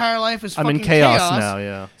my entire life is I'm fucking in chaos now.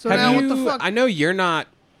 Yeah. So now Have what the you? fuck? I know you're not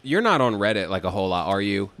on Reddit like a whole lot, are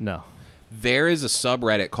you? No. There is a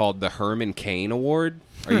subreddit called the Herman Cain Award.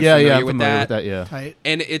 Are you Yeah, familiar I'm with familiar that? with that. Yeah. Tight.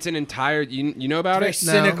 And it's an entire. You know about Very it?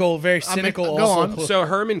 cynical, very I mean, cynical. go also, on. So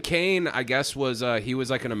Herman Cain, I guess, was he was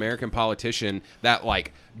like an American politician that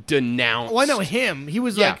like denounced. Oh, I know him. He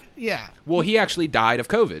was Yeah. like, yeah. Well, he actually died of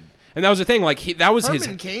COVID, and that was the thing. Like that was Herman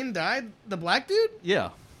his. Cain died? The black dude? Yeah.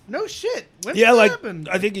 No shit. When yeah, did that like happen?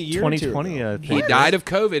 I think a year or two 2020. ago. He died of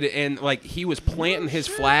COVID, and like he was planting his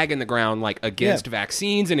flag in the ground, like against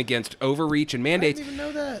vaccines and against overreach and I mandates. didn't even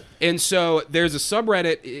know that. And so there's a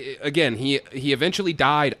subreddit. Again, he eventually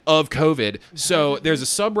died of COVID. So there's a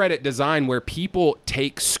subreddit design where people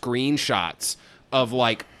take screenshots of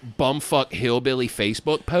like bumfuck hillbilly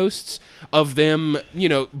Facebook posts of them,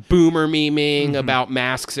 boomer memeing about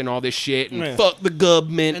masks and all this shit and Yeah. fuck the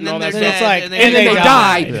government and, And then all that they're stuff. it's like- dead, And then they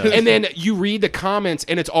die. died. And then you read the comments,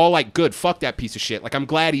 and it's all like, good, fuck that piece of shit. Like, I'm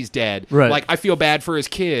glad he's dead. Right. Like, I feel bad for his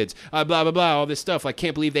kids. Blah, blah, blah, all this stuff. Like,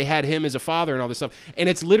 can't believe they had him as a father and all this stuff. And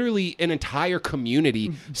it's literally an entire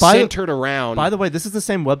community centered around. By the way, this is the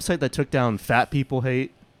same website that took down fat people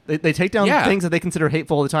hate. They take down Yeah. things that they consider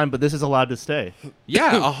hateful all the time, but this is allowed to stay.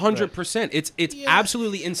 Yeah, 100%. It's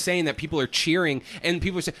absolutely insane that people are cheering and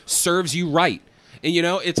people say, serves you right. And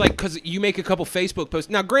it's like, because you make a couple Facebook posts.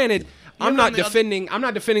 Now, granted, I'm not defending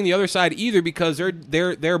the other side either, because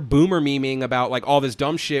they're boomer memeing about like all this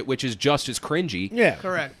dumb shit, which is just as cringy. Yeah,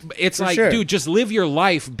 Correct. It's For like, sure. dude, just live your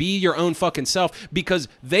life, be your own fucking self, because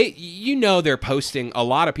they're posting. A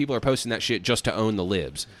lot of people are posting that shit just to own the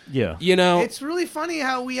libs. Yeah. It's really funny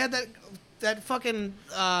how we had that fucking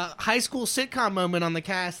high school sitcom moment on the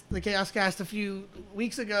Chaos Cast a few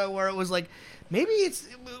weeks ago, where it was like, maybe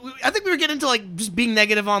I think we were getting into like just being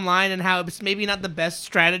negative online and how it's maybe not the best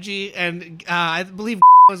strategy, and I believe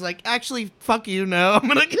was like, actually, fuck you, no, I'm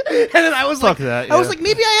gonna. And then I was Fuck like, that, I was yeah. like,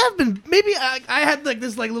 maybe I have been, maybe I had like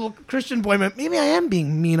this like little Christian boy moment, maybe I am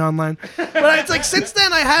being mean online, but it's like since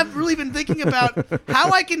then I have really been thinking about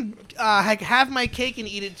how I can have my cake and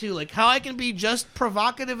eat it too, like how I can be just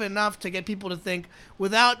provocative enough to get people to think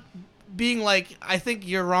without being like, I think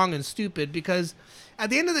you're wrong and stupid, because at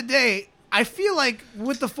the end of the day, I feel like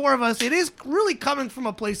with the four of us, it is really coming from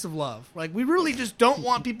a place of love. Like, we really just don't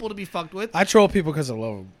want people to be fucked with. I troll people because I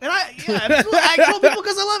love them. And absolutely, I troll people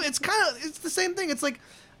because I love it. It's the same thing. It's like,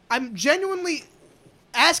 I'm genuinely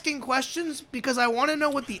asking questions because I want to know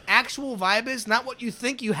what the actual vibe is, not what you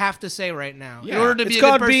think you have to say right now. In order to be It's a good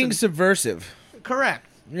called person. being subversive. Correct.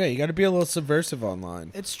 Yeah, you got to be a little subversive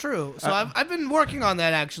online. It's true. So I've been working on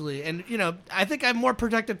that, actually. And, I think I'm more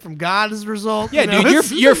protected from God as a result. Yeah,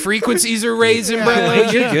 dude, your frequencies are raising, bro.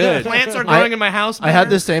 Yeah. You're good. Plants are growing in my house. I had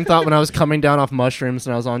better. the same thought when I was coming down off mushrooms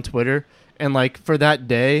and I was on Twitter. And like for that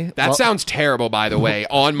day, That sounds terrible, by the way.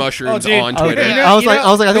 On mushrooms, dude. on Okay. Twitter. I was like,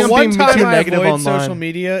 I think the I'm one being time too I negative avoid online. social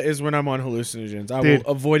media is when I'm on hallucinogens. I Dude.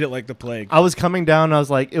 will avoid it like the plague. I was coming down. And I was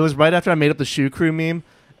like, it was right after I made up the shoe crew meme.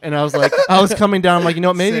 And I was like, I was coming down. I'm like,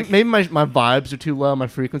 maybe my vibes are too low, my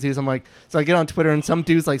frequencies. I'm like, so I get on Twitter and some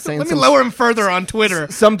dude's like saying, Let me lower him further on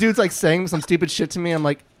Twitter. some dude's like saying some stupid shit to me. I'm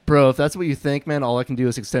like, bro, if that's what you think, man, all I can do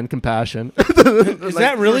is extend compassion. Is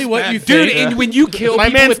that really what you Dude, think? and when you kill My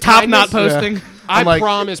people man's with top kindness, not posting. I I'm like,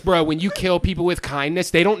 promise, bro, when you kill people with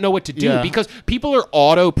kindness, they don't know what to do Yeah. because people are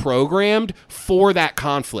auto-programmed for that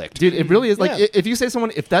conflict. dude, it really is like Yeah. if you say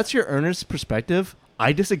someone, if that's your earnest perspective,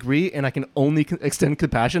 I disagree, and I can only extend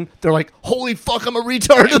compassion. They're like, holy fuck, I'm a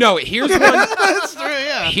retard. No, here's one. That's true,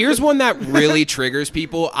 yeah. Here's one that really triggers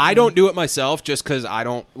people. I don't do it myself just because I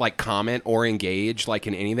don't like comment or engage like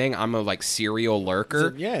in anything. I'm a like serial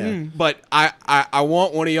lurker. Yeah. But I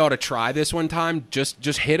want one of y'all to try this one time.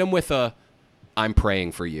 Just hit him with a, I'm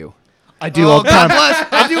praying for you. I do all the God time.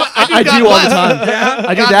 bless. I do I God do all the bless. time.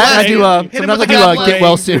 I do God that. bless. I do. Hit him Sometimes I with do. a God bless. Get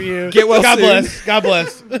well soon. Get well God soon. bless. God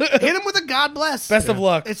bless. Hit him with a God bless. Best of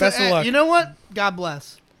luck. It's Best of luck. You know what? God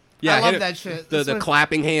bless. Yeah, I hit love it. that shit. The That's what-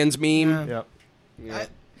 clapping hands meme. Yep.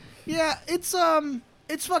 Yeah,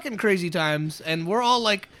 it's fucking crazy times, and we're all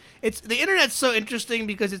like, it's the internet's so interesting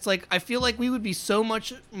because it's like I feel like we would be so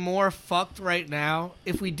much more fucked right now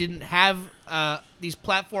if we didn't have these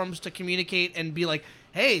platforms to communicate and be like,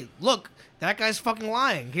 hey, look, that guy's fucking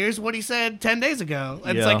lying. Here's what he said 10 days ago,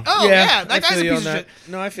 and it's Yeah. like, oh yeah, that I guy's feel a you piece on of that.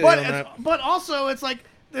 shit. No, I feel you on But that. but also it's like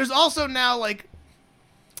there's also now like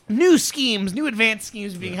new schemes, new advanced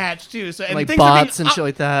schemes being hatched too. So and Like things are being bots and shit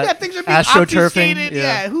like that. Yeah, things are being AstroTurfing, obfuscated.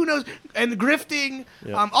 yeah. Yeah, who knows? And grifting.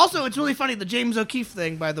 Yeah. Also, it's really funny the James O'Keefe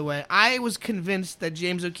thing. By the way, I was convinced that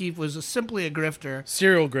James O'Keefe was simply a grifter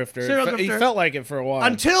Serial grifter. Serial He grifter. felt like it for a while.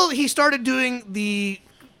 until he started doing the.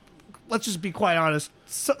 Let's just be quite honest,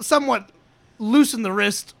 somewhat loosen the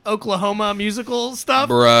wrist Oklahoma musical stuff,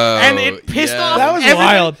 Bro, and it pissed yeah. off. That was everybody.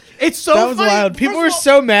 wild. It's so that was funny. wild. People First were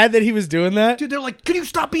of all, so mad that he was doing that. dude, they're like, can you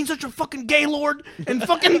stop being such a fucking gaylord and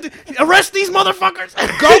fucking arrest these motherfuckers?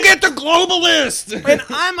 Go get the globalist. And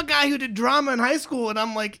I'm a guy who did drama in high school, and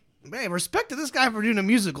I'm like, man, respect to this guy for doing a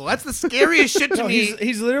musical. That's the scariest shit to No, me.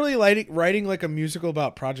 he's literally writing like a musical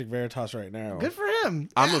about Project Veritas right now. Good for him.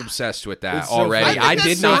 I'm obsessed with that It's so already. funny. I that's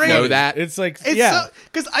did so not great. know that. It's like It's yeah.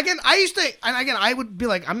 because again, I used to, and again, I would be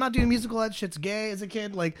like, I'm not doing a musical. That shit's gay as a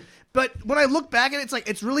kid. Like, but when I look back at it, it's like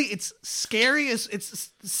it's scary.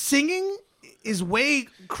 It's singing is way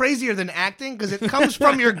crazier than acting because it comes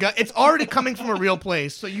from your gut. It's already coming from a real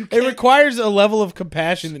place, so you It can't. requires a level of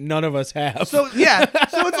compassion that none of us have. So yeah,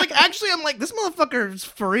 so it's like actually I'm like this motherfucker's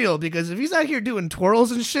for real because if he's out here doing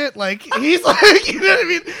twirls and shit, like he's like you know what I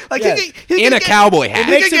mean, like Yeah. he In could a get- cowboy it hat.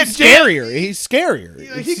 makes could him get jammed. scarier. He's scarier. He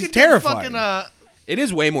It's could get terrifying. fucking It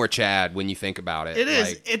is way more Chad when you think about it. It is.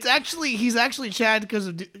 Like, It's actually he's actually Chad because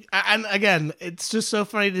of and again, it's just so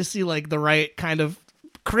funny to see like the right kind of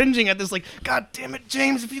cringing at this. Like, God damn it,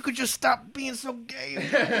 James! If you could just stop being so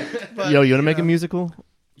gay. But, Yo, you want to make a musical?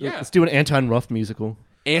 Yeah. Let's do an Anton Ruff musical.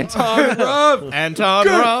 Anton Ruff. Anton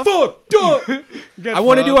Ruff. Fucked up. I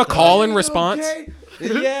want to do a call and response.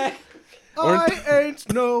 yeah. I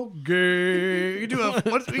ain't no gay. You do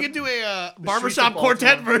we could do a barbershop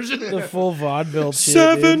quartet version. The full vaudeville shit.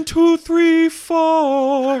 7, 2, 3,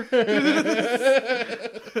 4.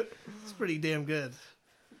 It's pretty damn good.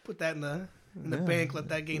 Put that in the bank. Let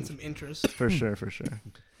that gain some interest. For sure, for sure.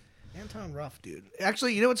 Anton Ruff, dude.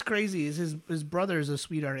 Actually, you know what's crazy is his brother is a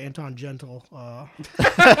sweetheart, Anton Gentle.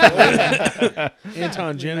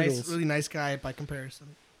 Anton Genitals. Really nice guy by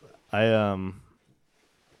comparison. I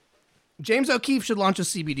James O'Keefe should launch a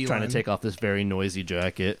CBD trying line. to take off this very noisy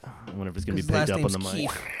jacket. I wonder if it's gonna be His picked last up on name's the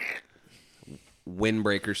mic. Keefe.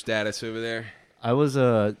 Windbreaker status over there. I was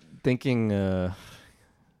thinking. I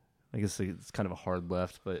guess it's kind of a hard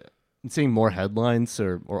left, but I'm seeing more headlines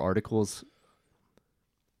or articles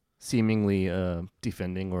seemingly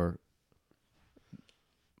defending or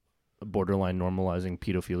borderline normalizing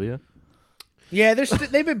pedophilia. Yeah,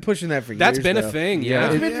 they've been pushing that for years. That's been a though. thing,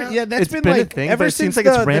 Yeah. yeah. That's It's been been a like thing, ever but it since seems like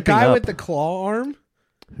it's the ramping guy up. with the claw arm.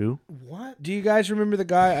 Who? What? Do you guys remember the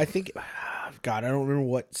guy? I think, God, I don't remember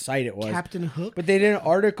what site it was. Captain Hook? But they did an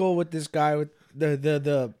article with this guy with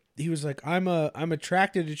the. He was like, I'm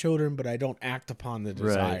attracted to children, but I don't act upon the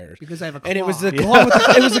desires. Because I have a claw. And it was the claw.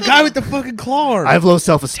 It was the guy with the fucking claw arm. I have low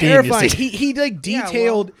self-esteem. You terrifying. see. He like Yeah, well,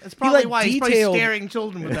 detailed. that's probably he why like he's probably detailed. scaring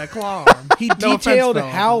children with that claw arm. He No offense, detailed though.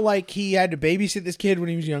 how like he had to babysit this kid when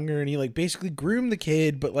he was younger, and he like basically groomed the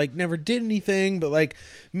kid, but like never did anything, but like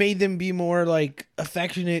made them be more like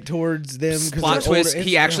affectionate towards them. 'cause Plot they're twist. older.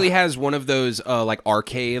 He actually has one of those like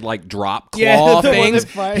arcade like drop claw Yeah, the one things.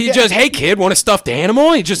 that fly- He yeah. just, hey kid, want a stuffed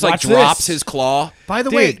animal? He just like Watch drops this. his claw. By the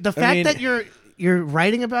Dude, way, the I fact mean- that you're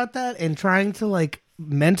writing about that and trying to like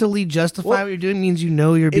mentally justify Well, what you're doing means you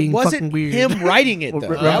know you're It being wasn't fucking weird. him writing it though.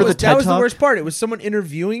 Remember that the was, TED that was the Talk? worst part. It was someone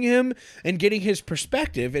interviewing him and getting his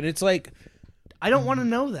perspective, and it's like I don't want to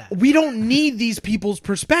know that. we don't need these people's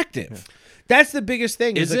perspective. That's the biggest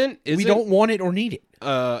thing. is, like, we Isn't- don't want it or need it.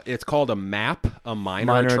 it's called a MAP, a minor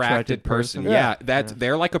Minor attracted attracted person. person? Yeah,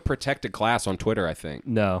 they're like a protected class on Twitter, I think.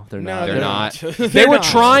 No, they're No, not. They're not. They're They were not.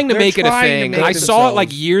 trying to They're make it a trying to thing. make I saw it like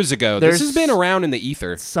themselves. years ago. This has There's- been around in the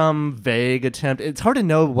ether. Some vague attempt. It's hard to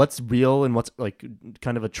know what's real and what's like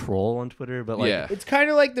kind of a troll on Twitter, but like Yeah. It's kind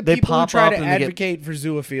of like the They people who pop try up to and they get- advocate for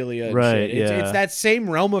zoophilia and Right, shit. It's yeah. that same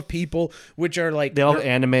realm of people which are like they all have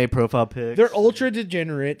they're, anime profile pics. they're ultra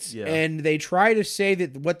degenerates Yeah. and they try to say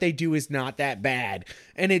that what they do is not that bad.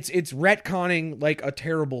 And it's retconning like a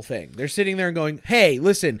terrible thing. They're sitting there and going, "Hey,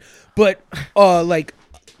 listen, but like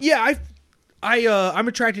yeah, I'm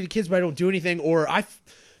attracted to kids but I don't do anything, or I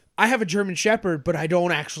have a German Shepherd, but I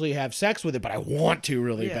don't actually have sex with it, but I want to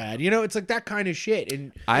really bad." You know, it's like that kind of shit.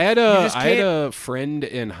 And I had just I had can't- a friend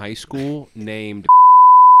in high school named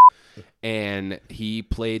and he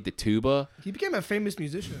played the tuba. He became a famous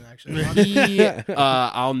musician, actually. He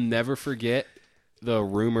I'll never forget the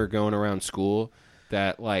rumor going around school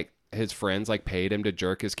that like his friends like paid him to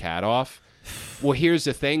jerk his cat off. Well, here's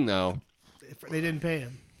the thing though. They didn't pay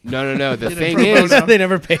him. No. The thing pro is, bono. they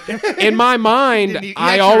never paid him. in my mind, He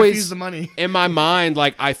I actually always refused the money. in my mind,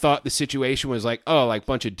 like I thought the situation was like, oh, like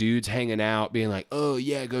bunch of dudes hanging out, being like, oh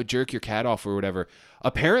yeah, go jerk your cat off or whatever.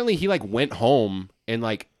 Apparently, he like went home and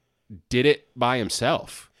like did it by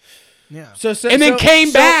himself, Yeah. and then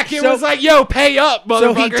came back and was like, yo, pay up,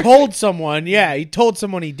 so he motherfucker. told someone, he told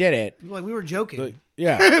someone he did it. Like, we were joking.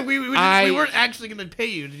 Yeah. we I- weren't actually going to pay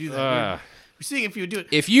you to do that. Uh, We're seeing if you would do it.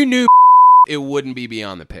 if you knew, it wouldn't be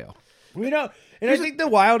beyond the pale. We know. And I think the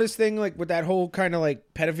wildest thing, like with that whole kind of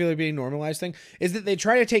like pedophilia being normalized thing, is that they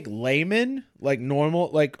try to take laymen, like normal,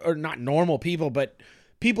 like, or not normal people, but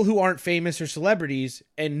people who aren't famous or celebrities,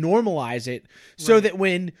 and normalize it so that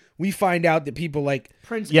when we find out that people like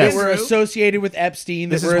Prince Yes. that were Andrew- associated with Epstein,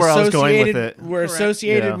 This that is were where I was going with associated, it. were Correct.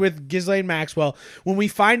 associated Yeah. with Ghislaine Maxwell, when we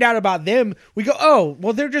find out about them, we go, oh,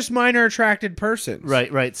 well, they're just minor attracted persons.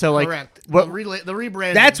 right. So like Correct. what The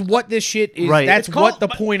rebrand. That's what this shit is. Right. That's It's what called-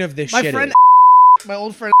 the point of this my shit friend, is. my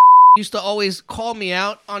old friend, used to always call me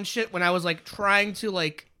out on shit when I was like trying to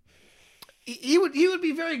like. He would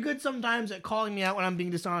be very good sometimes at calling me out when I'm being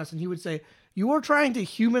dishonest, and he would say, "You are trying to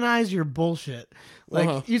humanize your bullshit."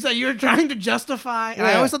 Like you said, you're trying to justify. And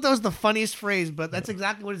I Yeah. always thought that was the funniest phrase, but that's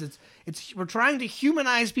exactly what it is. It's we're trying to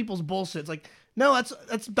humanize people's bullshit. It's like, no,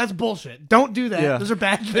 that's bullshit. Don't do that. Yeah. Those are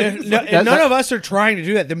bad things. None of us are trying to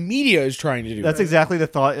do that. The media is trying to do That's that. exactly the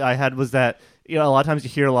thought I had, was that, you know, a lot of times you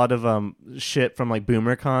hear a lot of shit from like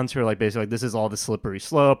boomer cons who are like basically like, this is all the slippery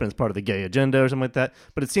slope and it's part of the gay agenda or something like that.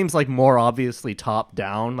 But it seems like more obviously top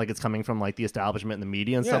down, like it's coming from like the establishment and the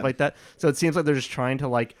media and stuff Yeah. like that. So it seems like they're just trying to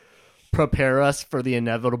like prepare us for the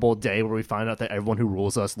inevitable day where we find out that everyone who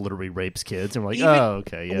rules us literally rapes kids, and we're like, Even oh,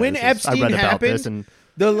 okay, yeah. when I Epstein read about happened, this, and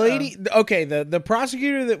the lady, the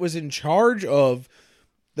prosecutor that was in charge of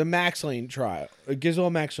the Maxlane trial,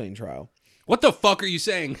 Ghislaine Maxlane trial. What the fuck are you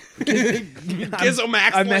saying? Gizzo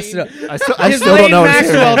Max. I messed it up. I still don't Ghislaine know what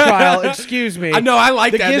it's Maxwell trial. Excuse me. I know. I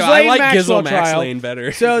like The that. Though. I Ghislaine like Maxwell Gizzo Max trial. Lane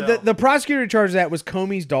better. So the prosecutor in charge of that was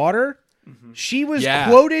Comey's daughter. She was Yeah.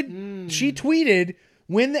 quoted. She tweeted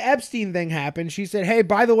when the Epstein thing happened. She said, "Hey,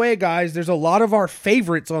 by the way, guys, there's a lot of our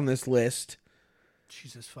favorites on this list,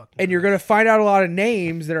 Jesus fucking. and you're going to find out a lot of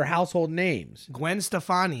names that are household names Gwen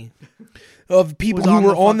Stefani. of people Was who on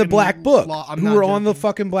were the on the fucking black book, law- I'm who not were on the joking.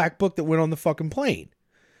 fucking black book that went on the fucking plane."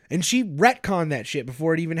 And she retconned that shit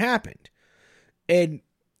before it even happened. And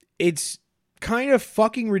it's kind of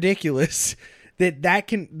fucking ridiculous that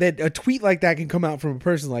a tweet like that can come out from a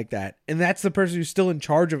person like that. And that's the person who's still in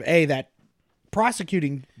charge of that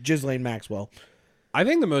prosecuting Ghislaine Maxwell. I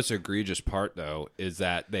think the most egregious part, though, is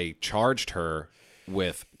that they charged her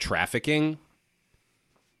with trafficking,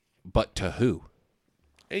 but to who?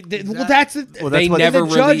 Well, that's it. Well, They that's what never the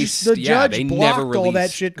judge, released. the yeah, judge they blocked never all that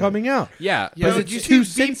released. shit coming out. Yeah, Because Did you it's see too B-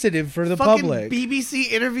 sensitive for the Fucking public. BBC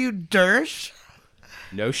interviewed Dersh.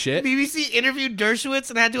 no shit. BBC interviewed Dershowitz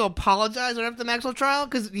and had to apologize right after the Maxwell trial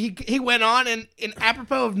because he went on and in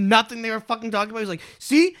apropos of nothing they were fucking talking about, he was like,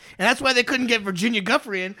 see? And that's why they couldn't get Virginia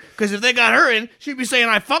Guffrey in, because if they got her in, she'd be saying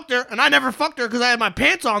I fucked her, and I never fucked her because I had my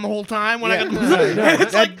pants on the whole time when I got... And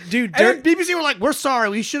it's like, dude, and then BBC were like, we're sorry,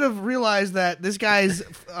 we should have realized that this guy's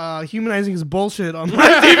humanizing his bullshit on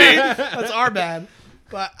live TV. That's our bad.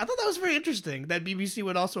 But I thought that was very interesting that BBC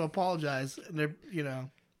would also apologize. And they're, you know...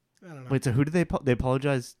 I don't know. wait, so who did they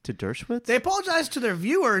apologize to Dershowitz? They apologized to their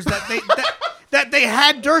viewers that they that they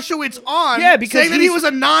had Dershowitz on, Yeah, because saying that he was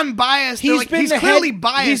a non-biased. He's clearly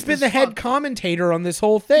biased. He's been as the head fuck. commentator on this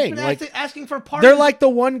whole thing. Been Like asking for pardon. they're like the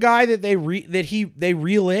one guy that they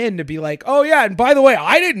reel in to be like, oh yeah, and by the way,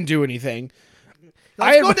 I didn't do anything.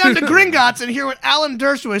 Let's go down to Gringotts and hear what Alan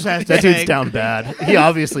Dershowitz has to That say. dude's down bad. He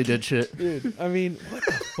obviously did shit. Dude, I mean, what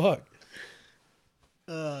the fuck?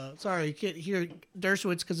 Sorry, you can't hear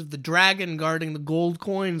Dershowitz because of the dragon guarding the gold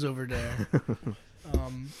coins over there.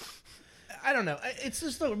 I don't know. It's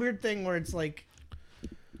just a weird thing where it's like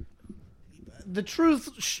the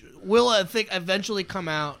truth will, I think, eventually come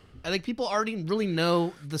out. I think people already really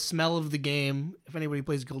know the smell of the game. If anybody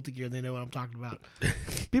plays Guilty Gear, they know what I'm talking about.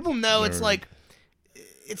 People know it's like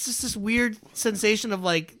it's just this weird sensation of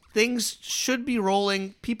like things should be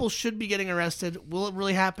rolling, people should be getting arrested. Will it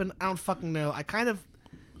really happen? I don't fucking know. I kind of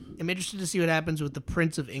am interested to see what happens with the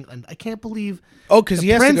Prince of England. I can't believe. Oh, because the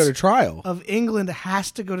he has to Prince go to trial. of England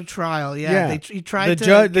has to go to trial. Yeah, he tried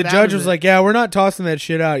to. The judge was like, "Yeah, we're not tossing that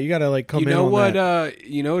shit out. You got to like come You in know on what? that."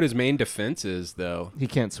 You know what his main defense is, though. He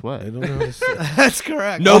can't sweat. I don't know. How to say. That's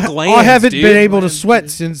correct. No glands. I haven't dude. been able to sweat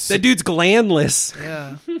since That dude's glandless.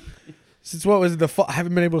 Yeah. since what was I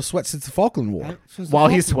haven't been able to sweat since the Falkland War. While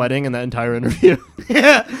he's sweating in that entire interview.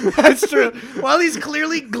 Yeah, that's true. While he's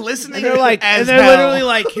clearly glistening, And they're like, as and they're hell. literally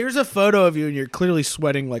like, "Here's a photo of you, and you're clearly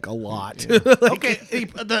sweating like a lot." Okay,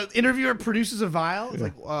 the interviewer produces a vial. It's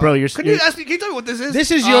like, Bro, you're- Can you tell me what this is?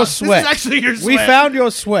 This is your sweat. This is actually your sweat. We found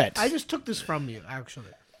your sweat. I just took this from you, actually.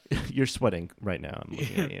 You're sweating right now. I'm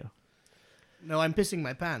looking at you. No, I'm pissing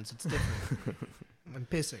my pants. It's different. I'm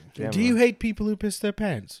pissing. Damn Do you right. hate people who piss their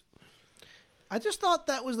pants? I just thought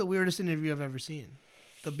that was the weirdest interview I've ever seen.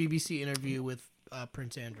 The BBC interview with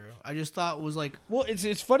Prince Andrew. I just thought it was like, Well,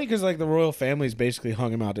 it's funny because like the royal family's basically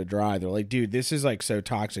hung him out to dry. They're like, "Dude, this is like so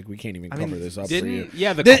toxic. We can't even cover this up for you."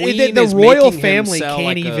 The queen the is royal making him family sell,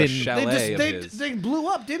 can't like, a even- chalet of his. they blew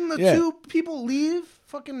up. Didn't the Yeah. two people leave?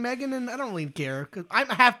 Fucking Meghan and I don't really care because I'm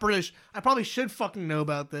half British. I probably should fucking know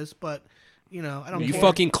about this, but you know I don't. You care.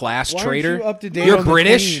 fucking class Why aren't traitor. you up to date You're on the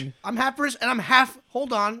British. Queen? I'm half British and I'm half.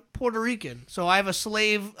 Hold on, Puerto Rican. So I have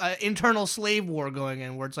a internal slave war going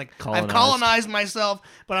in where it's like I've colonized myself,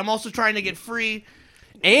 but I'm also trying to get free.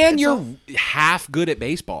 And you're half good at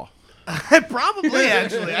baseball. Probably,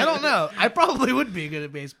 actually, I don't know. I probably would be good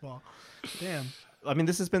at baseball. Damn. I mean,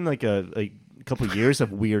 this has been like a couple of years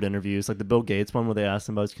of weird interviews, like the Bill Gates one where they asked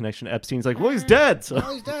him about his connection to Epstein's like, well, he's dead. So.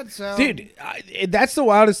 Well, he's dead, so. Dude, that's the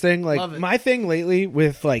wildest thing. Love Like it. my thing lately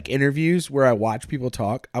with like interviews where I watch people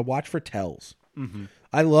talk, I watch for tells. Mm-hmm.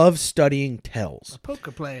 I love studying tells.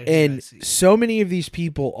 Poker player. And so many of these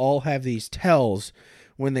people all have these tells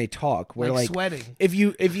when they talk. Where Like like sweating.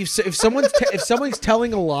 if someone's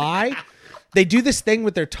telling a lie, they do this thing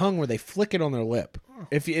with their tongue where they flick it on their lip.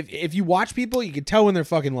 If you watch people, you can tell when they're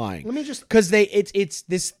fucking lying. Let me just because it's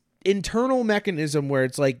this internal mechanism where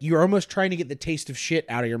it's like you're almost trying to get the taste of shit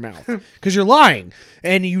out of your mouth because you're lying,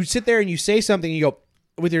 and you sit there and you say something, and you go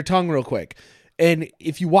with your tongue real quick. And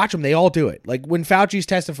if you watch them, they all do it. Like when Fauci's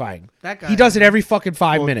testifying, That guy- he does it every fucking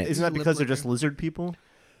 5 minutes. Isn't that because they're just lizard people?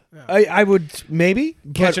 I would maybe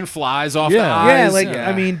but- Catching flies off the Yeah. eyes. Yeah, like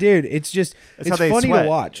I mean, dude, it's just That's it's how they funny sweat, to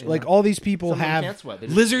watch. you Like know? all these people Some of them have can't sweat. They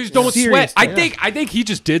just- lizards don't Serious sweat. stuff. I think he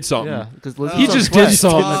just did something. Yeah, because He just did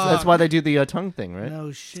something. That's why they do the tongue thing, right?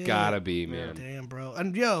 No shit. Gotta be, man. Damn, bro.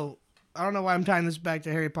 And yo, I don't know why I'm tying this back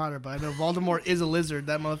to Harry Potter, but I know Voldemort is a lizard.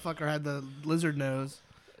 That motherfucker had the lizard nose.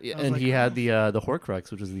 Yeah, I was and like, he had the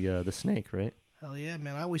Horcrux, which is the snake, right? Hell yeah,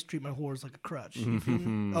 man. I always treat my whores like a crutch. You feel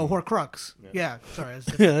me? Oh, Horcrux. Yeah, sorry.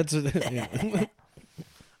 That's yeah, that's yeah.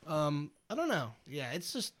 I don't know. Yeah,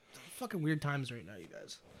 it's just fucking weird times right now, you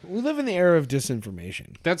guys. We live in the era of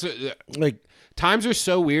disinformation. That's Like times are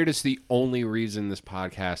so weird. It's the only reason this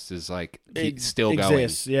podcast is like still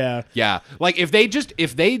exists. going. Yeah. Yeah, like if they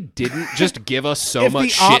didn't just give us so If much the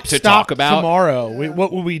shit op to stopped talk about. tomorrow,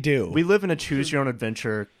 what would we do? We live in a choose your own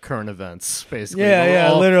adventure current events, basically. Yeah, We're yeah,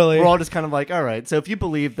 all- literally. We're all just kind of like, all right, so if you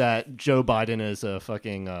believe that Joe Biden is a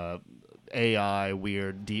fucking AI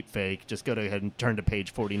weird deep fake, just go ahead and turn to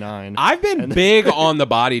page 49. I've been big on the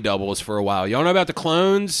body doubles for a while. Y'all know about the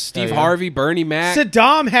clones? Steve yeah. Harvey, Bernie Mac.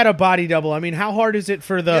 Saddam had a body double. I mean, how hard is it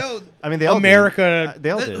for the Yo, I mean, they all America? do. They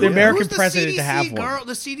all do. the American who's the president CDC to have one. girl,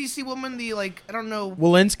 the CDC woman, the like, I don't know.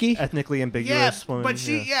 Walensky? Ethnically Yeah, ambiguous one. but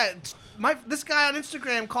she, this guy on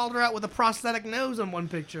Instagram called her out with a prosthetic nose on one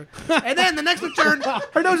picture, and then the next picture,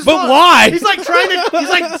 her nose is But gone. why? He's like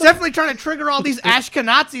definitely trying to trigger all these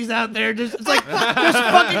Ashkenazis out there. Just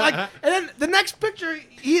fucking like, and then the next picture,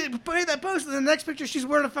 he made that post, and the next picture, she's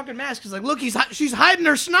wearing a fucking mask. He's like, look, she's hiding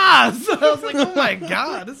her schnoz. I was like, oh my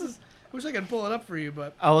god, this is. I wish I could pull it up for you,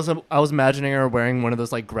 but I was imagining her wearing one of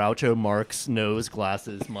those like Groucho Marx nose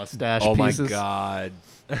glasses, mustache Oh my pieces. god.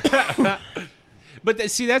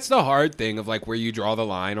 But see, that's the hard thing of like where you draw the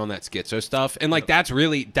line on that schizo stuff. And like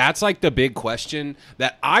that's like the big question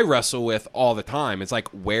that I wrestle with all the time. It's like,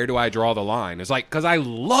 where do I draw the line? It's like, because I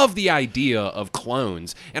love the idea of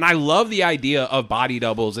clones and I love the idea of body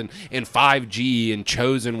doubles and 5G and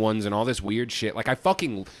chosen ones and all this weird shit. Like I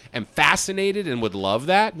fucking am fascinated and would love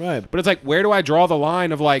that. Right. But it's like, where do I draw the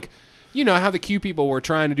line of like, you know how the Q people were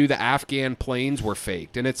trying to do the Afghan planes were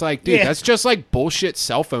faked. And it's like, dude, that's just like bullshit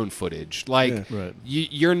cell phone footage. Like,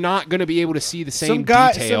 you're not going to be able to see the same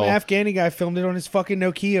detail. Some Afghani guy filmed it on his fucking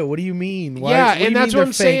Nokia. What do you mean? And that's what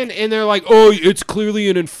I'm saying. And they're like, oh, it's clearly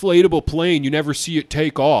an inflatable plane. You never see it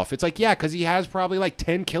take off. It's like, yeah, because he has probably like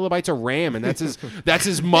 10 kilobytes of RAM, and that's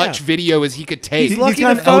as much video as he could take. He's lucky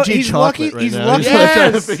got the phone. LG He's chocolate lucky. right He's now. lucky. He's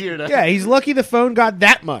trying to figure it out. Yeah, he's lucky the phone got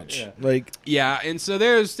that much. Yeah. Like, Yeah, and so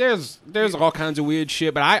there's all kinds of weird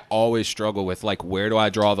shit, but I always struggle with like, where do I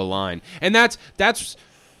draw the line? And that's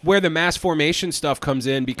where the mass formation stuff comes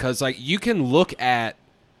in, because like you can look at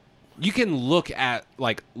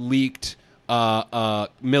like leaked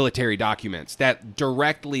military documents that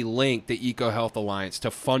directly link the EcoHealth Alliance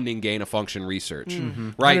to funding gain-of-function research,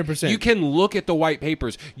 right? 100%. You can look at the white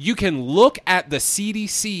papers. You can look at the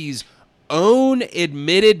CDC's own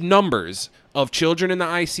admitted numbers of children in the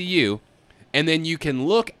ICU, and then you can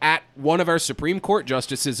look at one of our Supreme Court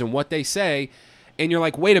justices and what they say, and you're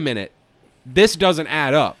like, wait a minute, this doesn't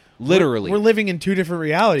add up. Literally, we're living in two different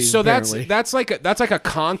realities. so apparently. that's like a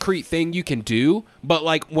concrete thing you can do. But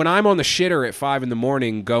like when I'm on the shitter at 5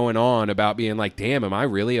 a.m. going on about being like, damn, am I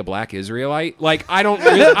really a black Israelite? Like I don't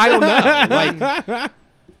know. Like,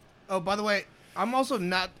 Oh, by the way, I'm also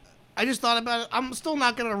not. I just thought about it. I'm still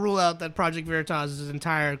not going to rule out that Project Veritas is an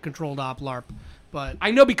entire controlled op LARP. But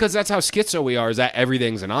I know, because that's how schizo we are. Is that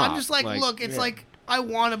everything's an op? I'm just like, look, it's like I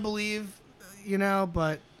want to believe, you know,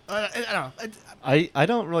 but I don't know. I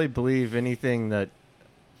don't really believe anything that.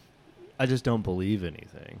 I just don't believe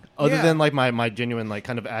anything other Yeah. than like my genuine like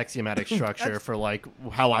kind of axiomatic structure for like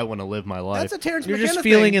how I want to live my life. That's a Terrence You're McKenna just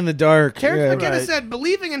feeling thing. in the dark. Terrence Yeah. McKenna right. said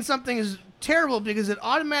believing in something is terrible because it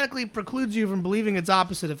automatically precludes you from believing its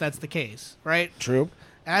opposite if that's the case, right? True.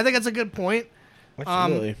 And I think that's a good point.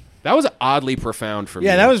 Absolutely. that was oddly profound for me.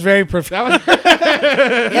 Yeah, that was very profound. That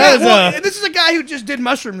was Yeah, well, and this is a guy who just did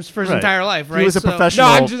mushrooms for his Right. entire life, right? He was a So-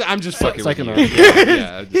 professional. no. I'm just fucking with you. Psychonaut.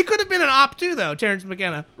 Yeah, He could have been an op too, though, Terrence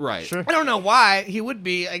McKenna. right. Sure. I don't know why he would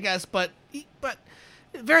be, I guess, but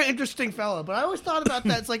very interesting fellow. But I always thought about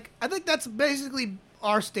that. It's like I think that's basically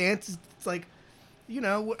our stance. It's like, you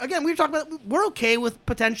know, again, we've talked about we're okay with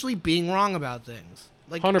potentially being wrong about things.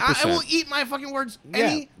 Like 100%. I will eat my fucking words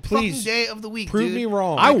any please. fucking day of the week. Prove dude. me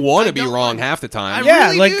wrong. I want I to be don't wrong like- half the time. I yeah,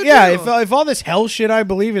 really like do, yeah. too. If all this hell shit I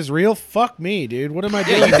believe is real, fuck me, dude. What am I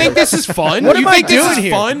doing? You think this is fun? What you am I think this doing is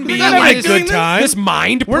here? fun? We're Being not like having a this, good time. This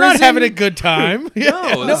mind We're not prison? having a good time.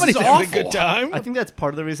 No, this Nobody's is having awful. a good time. I think that's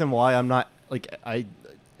part of the reason why I'm not like I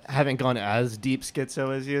haven't gone as deep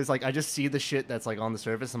schizo as you. Is like I just see the shit that's like on the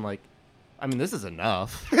surface. I'm like, I mean, this is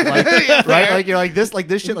enough, like, right? Like you're like this shit,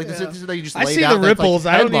 like this shit that you just I laid see out. the that's, like, ripples.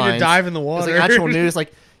 I don't need to headlines. dive in the It's water. like actual news.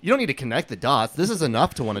 Like you don't need to connect the dots. This is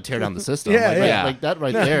enough to want to tear down the system. Yeah, like, yeah. like that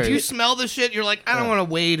right there. If you smell the shit, you're like, I don't want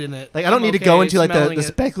to wade in it. Like I don't I'm need to go okay into like the smelling it.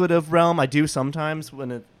 speculative realm. I do sometimes when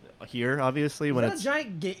it here, obviously when Is it's that a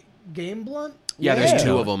giant game blunt? Yeah, Yeah. there's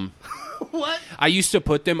 2 of them. What? I used to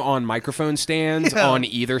put them on microphone stands Yeah. on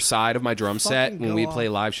either side of my drum set Fucking when go we off. play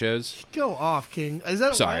live shows. Go off, King. Is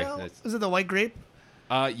that a Sorry, white ale? that's- Is it the white grape?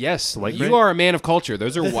 Yes, White you grape? are a man of culture.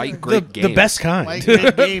 Those are white grape games. the best kind. White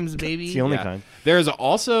grape games, baby. it's the only Yeah. kind. There's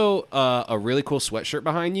also a really cool sweatshirt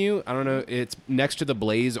behind you. I don't know. It's next to the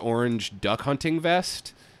Blaze Orange duck hunting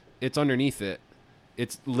vest. It's underneath it.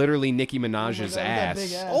 It's literally Nicki Minaj's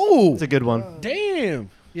ass. Oh, It's a good one. damn.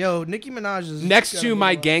 Yo, Nicki Minaj is Next gotta to be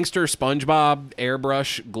my one. gangster SpongeBob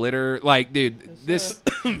airbrush glitter, like, dude, this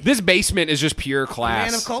basement is just pure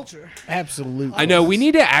class. man of culture. Absolutely. I know we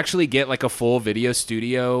need to actually get like a full video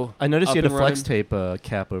studio. I noticed up you had a and flex running. tape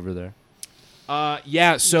cap over there.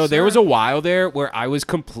 Yeah, so there was a while there where I was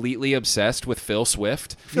completely obsessed with Phil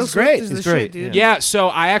Swift. Phil He's Swift great. is the He's shit, great, dude. Yeah, so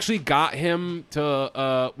I actually got him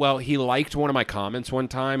to, well, he liked one of my comments one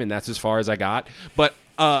time, and that's as far as I got. But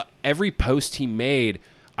every post he made,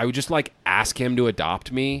 I would just like ask him to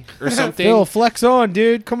adopt me or something. Phil, flex on,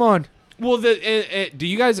 dude. Come on. Well, do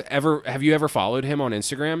you guys have you ever followed him on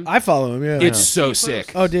Instagram? I follow him. Yeah. It's so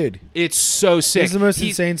sick. oh, dude. It's so sick. It's the most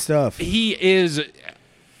He's- insane stuff. He is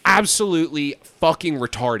absolutely fucking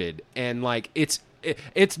retarded, and like it's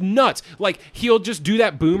nuts. Like he'll just do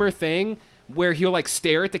that boomer thing where he'll like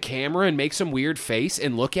stare at the camera and make some weird face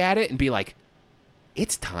and look at it and be like,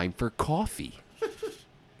 "It's time for coffee.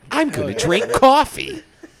 I'm gonna drink coffee."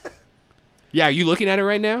 Yeah, are you looking at it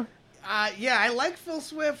right now? Yeah, I like Phil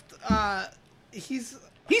Swift.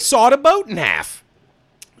 He sawed a boat in half.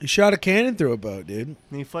 He shot a cannon through a boat, dude. And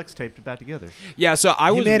he flex taped it back together. Yeah, so I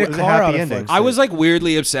He was made a was a car happy out of ending. flex I tape. was like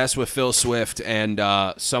weirdly obsessed with Phil Swift, and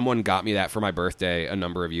someone got me that for my birthday a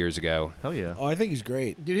number of years ago. Hell yeah. Oh, I think he's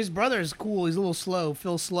great. Dude, his brother is cool. He's a little slow.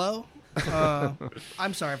 Phil Slow.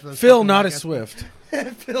 I'm sorry for those. Phil, fucking not as podcasts. Swift.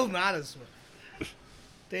 Phil, not as Swift.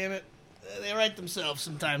 Damn it. They write themselves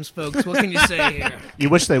sometimes, folks. What can you say here? You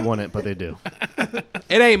wish they won it, but they do.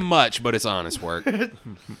 It ain't much, but it's honest work.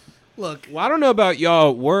 Look, Well, I don't know about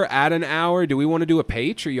y'all. We're at an hour. Do we want to do a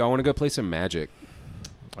page, or y'all want to go play some Magic?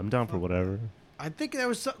 I'm down for whatever. I think there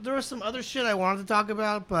was some other shit I wanted to talk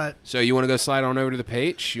about, but So you want to go slide on over to the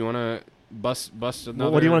page? You want to bust another?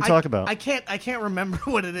 What do you want to talk about? I can't remember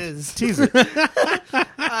what it is. Tease it.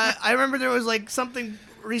 I remember there was like something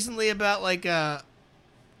recently about like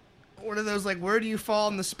one of those like where do you fall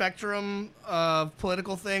in the spectrum of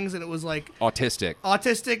political things, and it was like Autistic.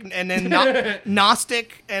 autistic and then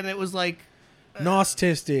Gnostic, and it was like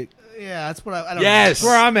Gnostistic. yeah, that's what I don't Yes. know. That's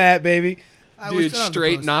where I'm at, baby. Dude,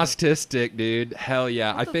 straight Gnostistic, dude. Hell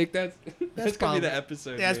yeah. I think that's going to be probably- the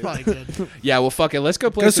episode. Yeah, that's dude. probably good. Yeah, well, fuck it. Letck go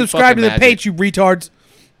play Go some subscribe fucking to the Magic. page, you retards.